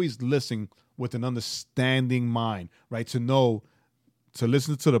heart. Always listen with an understanding mind, right? To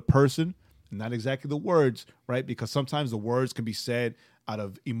listen to the person, not exactly the words, right? Because sometimes the words can be said out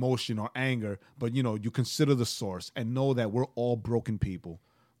of emotion or anger, but you consider the source and know that we're all broken people,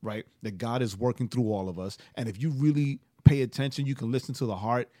 right? That God is working through all of us, and if you really pay attention, you can listen to the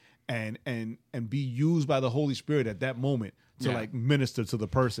heart. And be used by the Holy Spirit at that moment to minister to the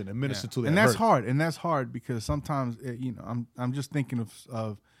person and minister to their and that's hurt. hard. And that's hard because sometimes I'm just thinking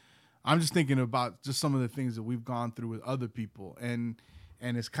about just some of the things that we've gone through with other people, and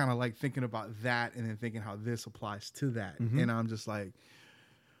it's kind of like thinking about that and then thinking how this applies to that, and I'm just like,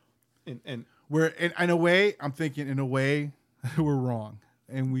 and we're in a way I'm thinking in a way we're wrong,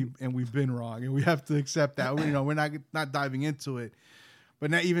 and we've been wrong, and we have to accept that. We're not diving into it. But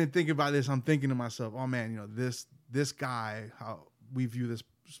not even thinking about this, I'm thinking to myself, oh man, this guy, how we view this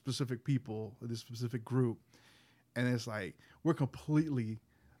specific people, this specific group, and it's like we're completely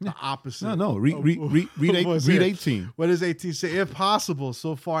the opposite. No. Read 18. What does 18 say? If possible,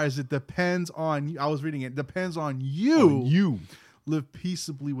 so far as it depends on you. I was reading it. Depends on you. Live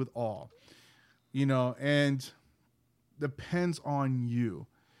peaceably with all. And depends on you.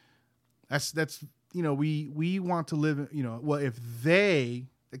 That's. We want to live, if they,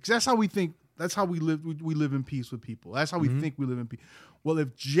 because that's how we think, that's how we live. We live in peace with people. That's how we think we live in peace. Well,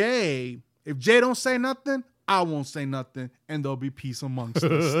 if Jay don't say nothing, I won't say nothing, and there'll be peace amongst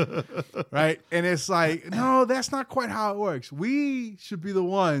us. Right. And it's like, no, that's not quite how it works. We should be the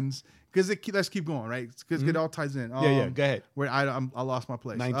ones, because let's keep going, right? Because it all ties in. Go ahead. Where I lost my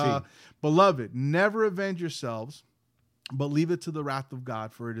place. 19. Beloved, never avenge yourselves, but leave it to the wrath of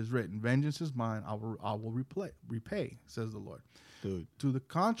God, for it is written, vengeance is mine, I will repay, says the Lord. Dude. To the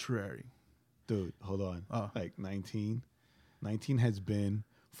contrary. Dude, hold on. Like 19 has been,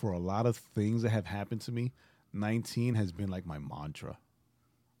 for a lot of things that have happened to me, 19 has been like my mantra.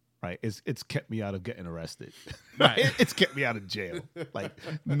 Right? It's kept me out of getting arrested. Right? It's kept me out of jail. Like,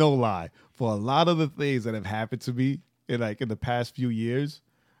 no lie. For a lot of the things that have happened to me in the past few years,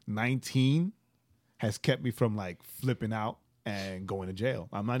 19 has kept me from flipping out and going to jail.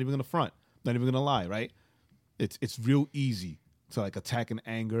 I'm not even gonna front, not even gonna lie, right? It's real easy to attack in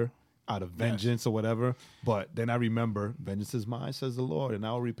anger out of vengeance or whatever. But then I remember, vengeance is mine, says the Lord, and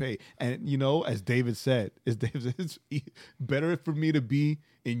I will repay. And as David said, it's better for me to be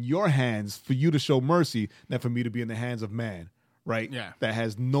in your hands for you to show mercy than for me to be in the hands of man, right? Yeah. That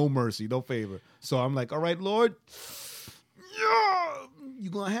has no mercy, no favor. So I'm like, all right, Lord, you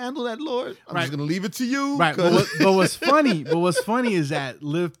gonna handle that, Lord? I'm just gonna leave it to you. Right. But what's funny is that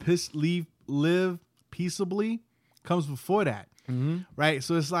live peaceably comes before that. Right.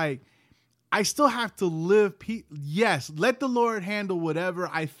 So it's like, I still have to live yes, let the Lord handle whatever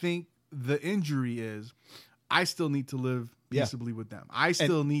I think the injury is. I still need to live peaceably with them. I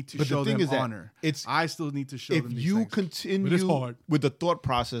still need to show them honor. I still need to show them these things. If you continue with the thought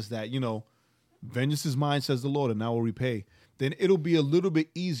process that, vengeance is mine, says the Lord, and I will repay, then it'll be a little bit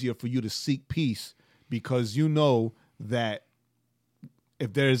easier for you to seek peace, because you know that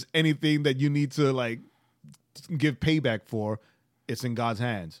if there's anything that you need to give payback for, it's in God's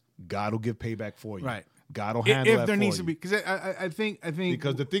hands. God will give payback for you. Right. God will handle that if there for needs you. to be, because I think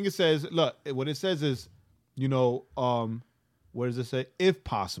because the thing it says, look, what it says is, where does it say? If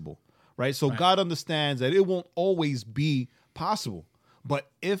possible, right? So God understands that it won't always be possible, but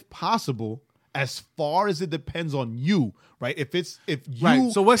if possible, as far as it depends on you, right? If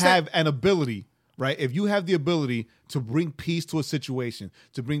you have an ability, right? If you have the ability to bring peace to a situation,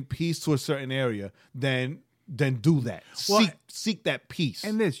 to bring peace to a certain area, then do that. Well, Seek that peace.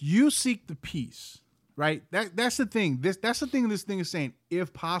 And you seek the peace, right? That's the thing. That's the thing this thing is saying.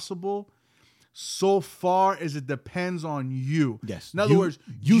 If possible, so far as it depends on you. Yes. In other words,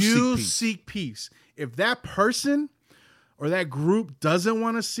 you seek seek peace. If that person or that group doesn't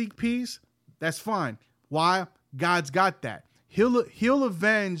want to seek peace, that's fine. Why? God's got that. He'll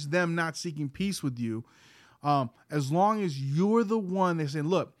avenge them not seeking peace with you, as long as you're the one that's saying,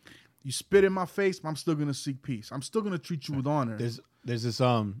 look, you spit in my face, I'm still going to seek peace. I'm still going to treat you with honor. There's this, I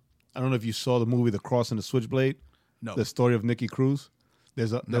don't know if you saw the movie The Cross and the Switchblade. No. The story of Nicky Cruz.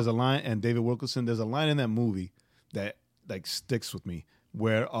 There's a line, and David Wilkerson, there's a line in that movie that like sticks with me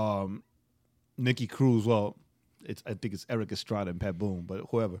where Nicky Cruz, I think it's Eric Estrada and Pat Boone,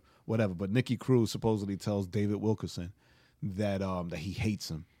 but whatever. But Nicky Cruz supposedly tells David Wilkerson that he hates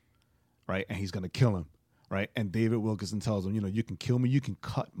him, right? And he's gonna kill him. Right. And David Wilkerson tells him, you can kill me. You can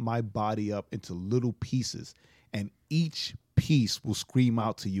cut my body up into little pieces, and each piece will scream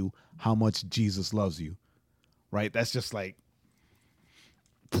out to you how much Jesus loves you. Right. That's just like,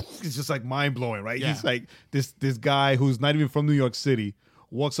 it's just like mind blowing. Right. Yeah. He's like this guy who's not even from New York City,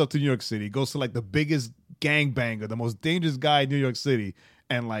 walks up to New York City, goes to like the biggest gangbanger, the most dangerous guy in New York City,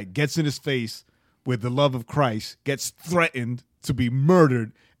 and like gets in his face with the love of Christ, gets threatened to be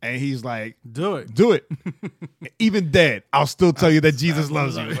murdered. And he's like, do it. Even dead, I'll still tell you that Jesus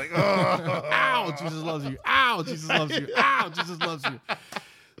loves you. Like, ow, Jesus loves you. Ow, Jesus loves you. Ow, Jesus loves you.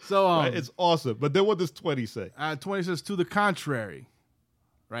 So right, it's awesome. But then what does 20 say? 20 says to the contrary.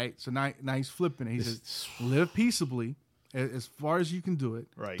 Right? So now he's flipping it. He says, live peaceably as far as you can do it.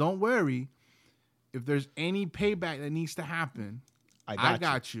 Right. Don't worry. If there's any payback that needs to happen, I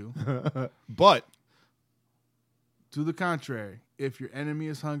got you. But to the contrary, if your enemy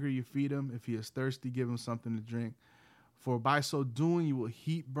is hungry, you feed him. If he is thirsty, give him something to drink. For by so doing, you will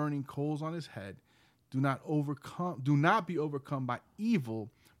heap burning coals on his head. Do not be overcome by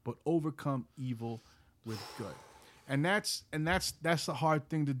evil, but overcome evil with good. And that's the hard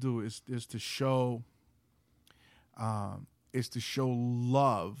thing to do is to show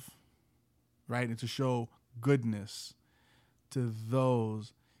love, right? And to show goodness to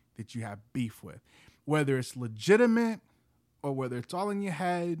those that you have beef with. Whether it's legitimate or whether it's all in your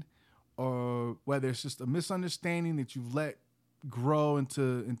head or whether it's just a misunderstanding that you've let grow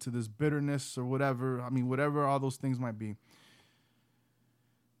into this bitterness or whatever. I mean, whatever all those things might be.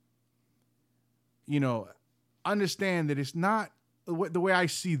 Understand that it's not the way I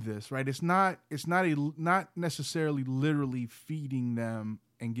see this, right? It's not necessarily literally feeding them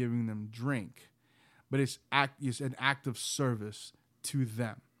and giving them drink, but it's an act of service to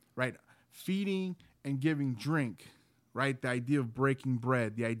them, right? Feeding and giving drink, right? The idea of breaking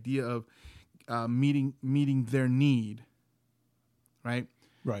bread, the idea of meeting their need, right?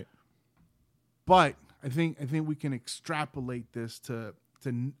 Right. But I think we can extrapolate this to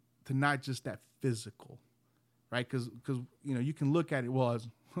not just that physical, right? Because you can look at it. Well,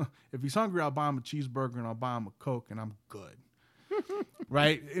 if he's hungry, I'll buy him a cheeseburger and I'll buy him a Coke and I'm good,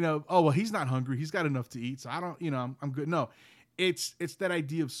 right? Oh well, he's not hungry. He's got enough to eat, so I don't. I'm good. No. It's that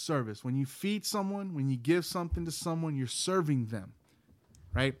idea of service. When you feed someone, when you give something to someone, you're serving them,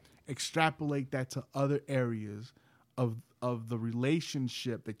 right? Extrapolate that to other areas of the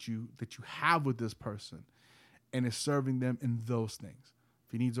relationship that you have with this person, and it's serving them in those things.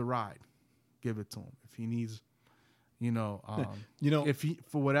 If he needs a ride, give it to him. If he needs, if he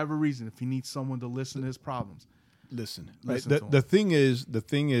for whatever reason, if he needs someone to listen to his problems, listen. Right? To him. The thing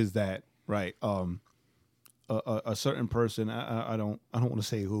is that right. A certain person, I don't want to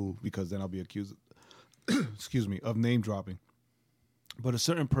say who because then I'll be accused, excuse me, of name dropping. But a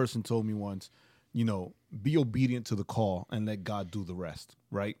certain person told me once, be obedient to the call and let God do the rest,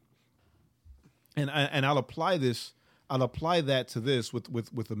 right? And I'll apply that to this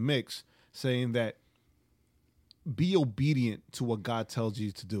with a mix, saying that be obedient to what God tells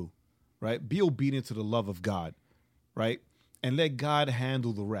you to do, right? Be obedient to the love of God, right? And let God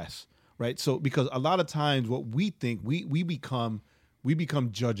handle the rest. Right. So because a lot of times what we think we become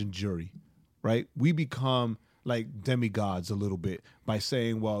judge and jury. Right. We become like demigods a little bit by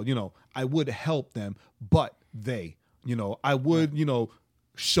saying, well, I would help them, but they, I would,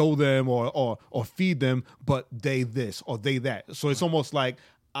 show them or feed them, but they this or they that. So it's almost like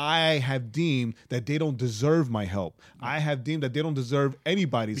I have deemed that they don't deserve my help. I have deemed that they don't deserve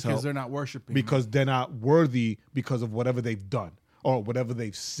anybody's help. Because they're not worshiping. Because they're not worthy because of whatever they've done. Or whatever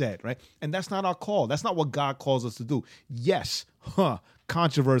they've said, right? And that's not our call. That's not what God calls us to do. Yes,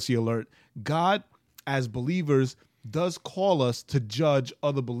 controversy alert. God, as believers, does call us to judge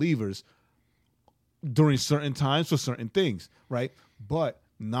other believers during certain times for certain things, right? But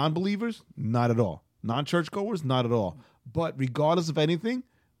non-believers, not at all. Non-churchgoers, not at all. But regardless of anything,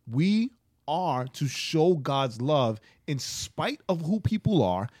 we are to show God's love in spite of who people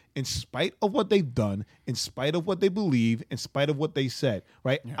are, in spite of what they've done, in spite of what they believe, in spite of what they said,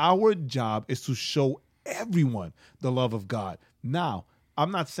 right? Yeah. Our job is to show everyone the love of God. Now,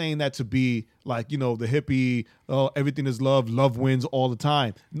 I'm not saying that to be like, the hippie, oh, everything is love wins all the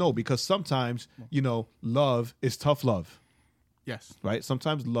time. No, because sometimes, love is tough love. Yes. Right?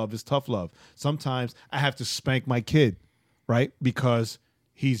 Sometimes love is tough love. Sometimes I have to spank my kid, right? Because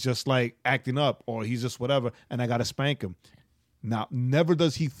he's just like acting up or he's just whatever, and I got to spank him. Now, never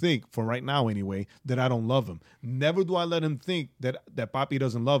does he think, for right now anyway, that I don't love him. Never do I let him think that Papi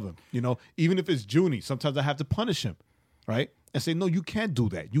doesn't love him. Even if it's Junie, sometimes I have to punish him, right? And say, no, you can't do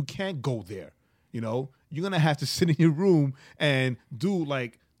that. You can't go there. You're going to have to sit in your room and do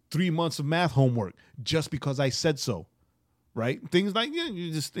like 3 months of math homework just because I said so, right? Things like,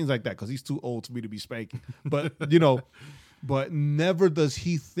 just things like that, because he's too old for me to be spanking. But, but never does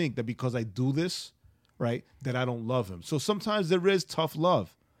he think that because I do this, right, that I don't love him. So sometimes there is tough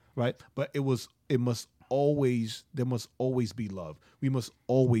love, right? But there must always be love. We must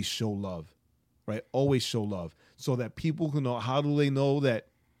always show love, right? Always show love so that people can know. How do they know that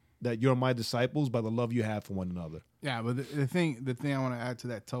you're my disciples? By the love you have for one another. Yeah, but the thing I want to add to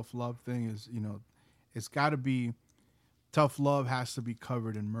that tough love thing is, it's got to be, tough love has to be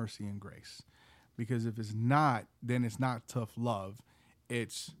covered in mercy and grace. Because if it's not, then it's not tough love.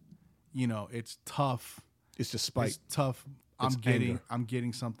 It's, it's tough. It's just spite. It's tough. I'm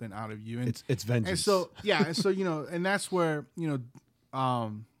getting something out of you. And it's vengeance. And so, yeah. And so, and that's where,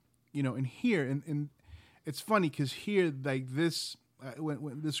 and here, and it's funny because here, like this,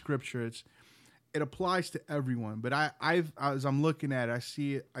 when this scripture, it applies to everyone. But I've as I'm looking at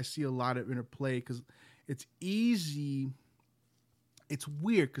it, I see a lot of interplay because it's easy. It's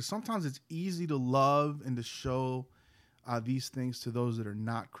weird because sometimes it's easy to love and to show these things to those that are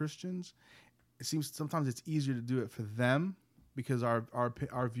not Christians. It seems sometimes it's easier to do it for them because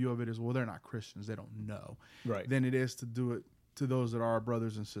our view of it is, well, they're not Christians, they don't know, right? Than it is to do it to those that are our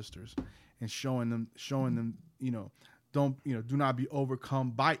brothers and sisters, and showing them, do not be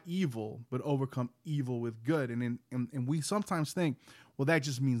overcome by evil, but overcome evil with good. And we sometimes think, well, that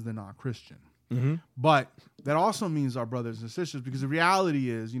just means they're not Christian. Mm-hmm. But that also means our brothers and sisters, because the reality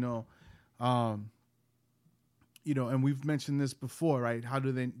is, and we've mentioned this before, right? How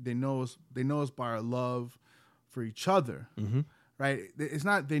do they know us? They know us by our love for each other, mm-hmm. right? It's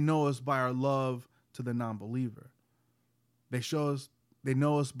not they know us by our love to the non-believer. They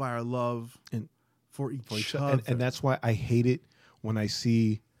know us by our love for each other. And that's why I hate it when I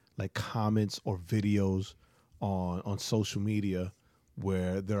see like comments or videos on social media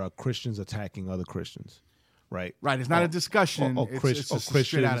where there are Christians attacking other Christians, right? Right. It's not a discussion. It's just a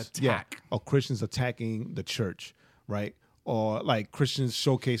straight out attack. Yeah, or Christians attacking the church, right? Or like Christians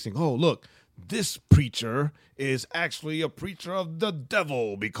showcasing, oh, look, this preacher is actually a preacher of the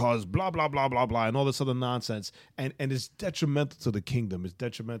devil because blah, blah, blah, blah, blah, and all this other nonsense. And it's detrimental to the kingdom. It's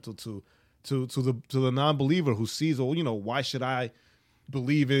detrimental to the non-believer who sees, oh, why should I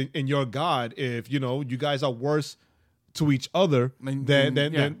believe in your God if, you guys are worse to each other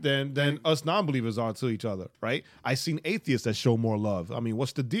than us non-believers are to each other, right? I've seen atheists that show more love. I mean,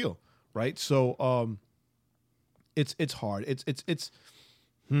 what's the deal, right? So it's hard. It's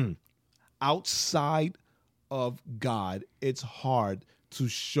outside of God, it's hard to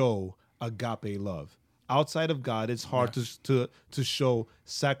show agape love. Outside of God, it's hard to show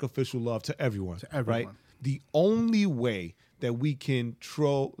sacrificial love to everyone. To everyone. Right? The only way that we can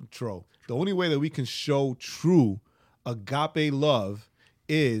the only way that we can show true agape love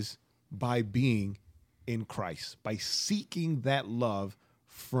is by being in Christ, by seeking that love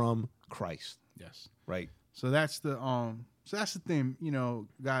from Christ. Yes. Right. So that's the thing,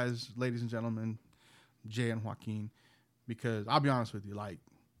 guys, ladies and gentlemen, Jay and Joaquin, because I'll be honest with you, like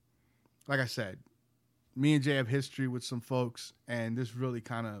I said, me and Jay have history with some folks, and this really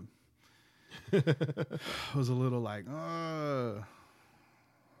kind of was a little like,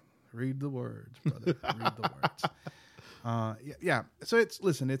 read the words, brother. Read the words. Yeah. So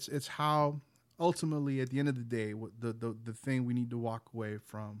it's how ultimately at the end of the day, what the thing we need to walk away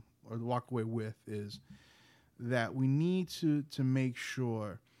from or walk away with is that we need to make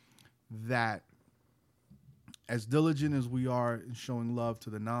sure that as diligent as we are in showing love to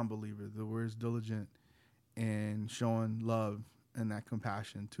the non-believer, that we're as diligent in showing love and that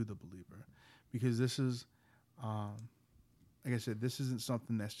compassion to the believer. Because this is, like I said, this isn't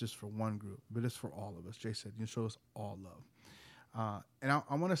something that's just for one group, but it's for all of us. Jay said, you show us all And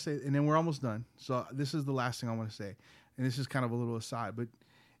I want to say, and then we're almost done. So this is the last thing I want to say, and this is kind of a little aside, but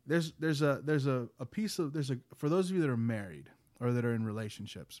there's a piece of for those of you that are married or that are in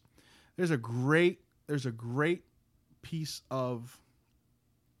relationships, there's a great piece of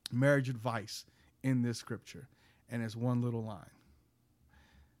marriage advice in this scripture, and it's one little line.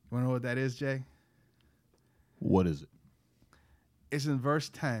 You want to know what that is, Jay? What is it? It's in verse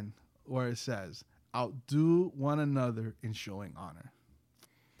 10 where it says, outdo one another in showing honor.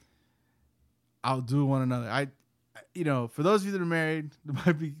 Outdo one another. For those of you that are married,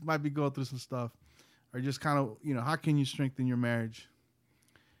 that might be going through some stuff, or just kind of, how can you strengthen your marriage?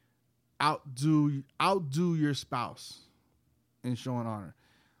 Outdo your spouse in showing honor.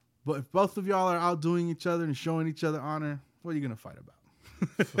 But if both of y'all are outdoing each other and showing each other honor, what are you going to fight about?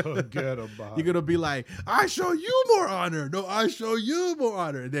 Forget about You're going to be like, I show you more honor. No, I show you more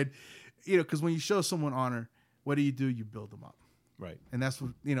honor. And then, because when you show someone honor, what do? You build them up. Right. And that's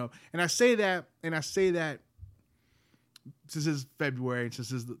what, and I say that since it's February,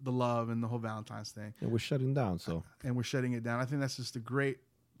 since it's the love and the whole Valentine's thing. And we're shutting down, so. And we're shutting it down. I think that's just a great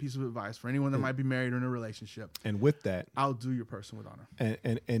piece of advice for anyone that might be married or in a relationship. And with that, outdo your person with honor.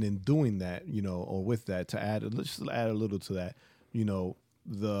 And in doing that, or with that, let's just add a little to that,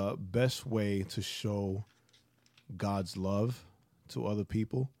 the best way to show God's love to other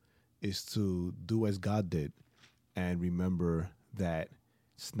people is to do as God did and remember that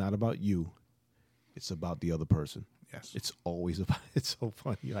it's not about you, it's about the other person. Yes. It's always about, it's so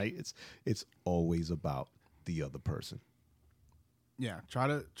funny, right? It's always about the other person. Yeah, try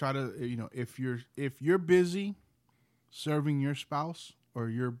to if you're busy serving your spouse or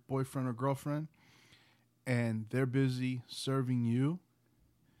your boyfriend or girlfriend, and they're busy serving you,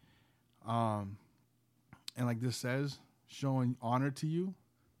 and like this says, showing honor to you,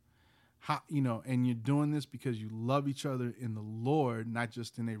 and you're doing this because you love each other in the Lord, not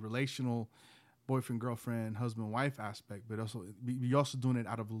just in a relational boyfriend, girlfriend, husband, wife aspect, but also you're also doing it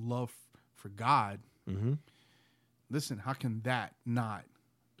out of love for God. Mm-hmm. Listen, how can that not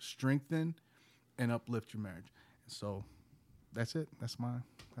strengthen and uplift your marriage? So that's it. That's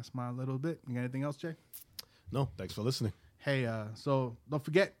my little bit. You got anything else, Jay? No, thanks for listening. Hey, so don't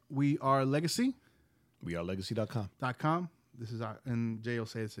forget, we are Legacy. We are legacy.com. This is and Jay will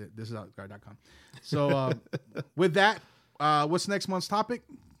say it's it. This is our.com. So with that, what's next month's topic?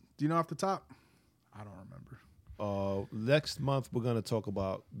 Do you know off the top? I don't remember. Next month, we're going to talk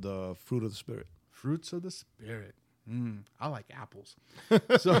about the fruit of the Spirit. Fruits of the Spirit. I like apples.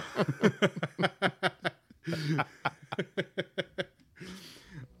 So,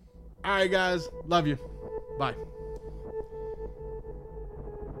 all right, guys. Love you. Bye.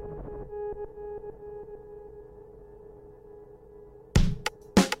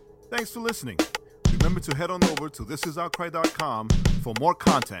 Thanks for listening. Remember to head on over to thisisourcry.com for more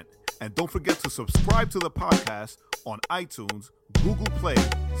content. And don't forget to subscribe to the podcast on iTunes, Google Play,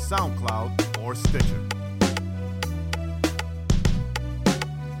 SoundCloud, or Stitcher.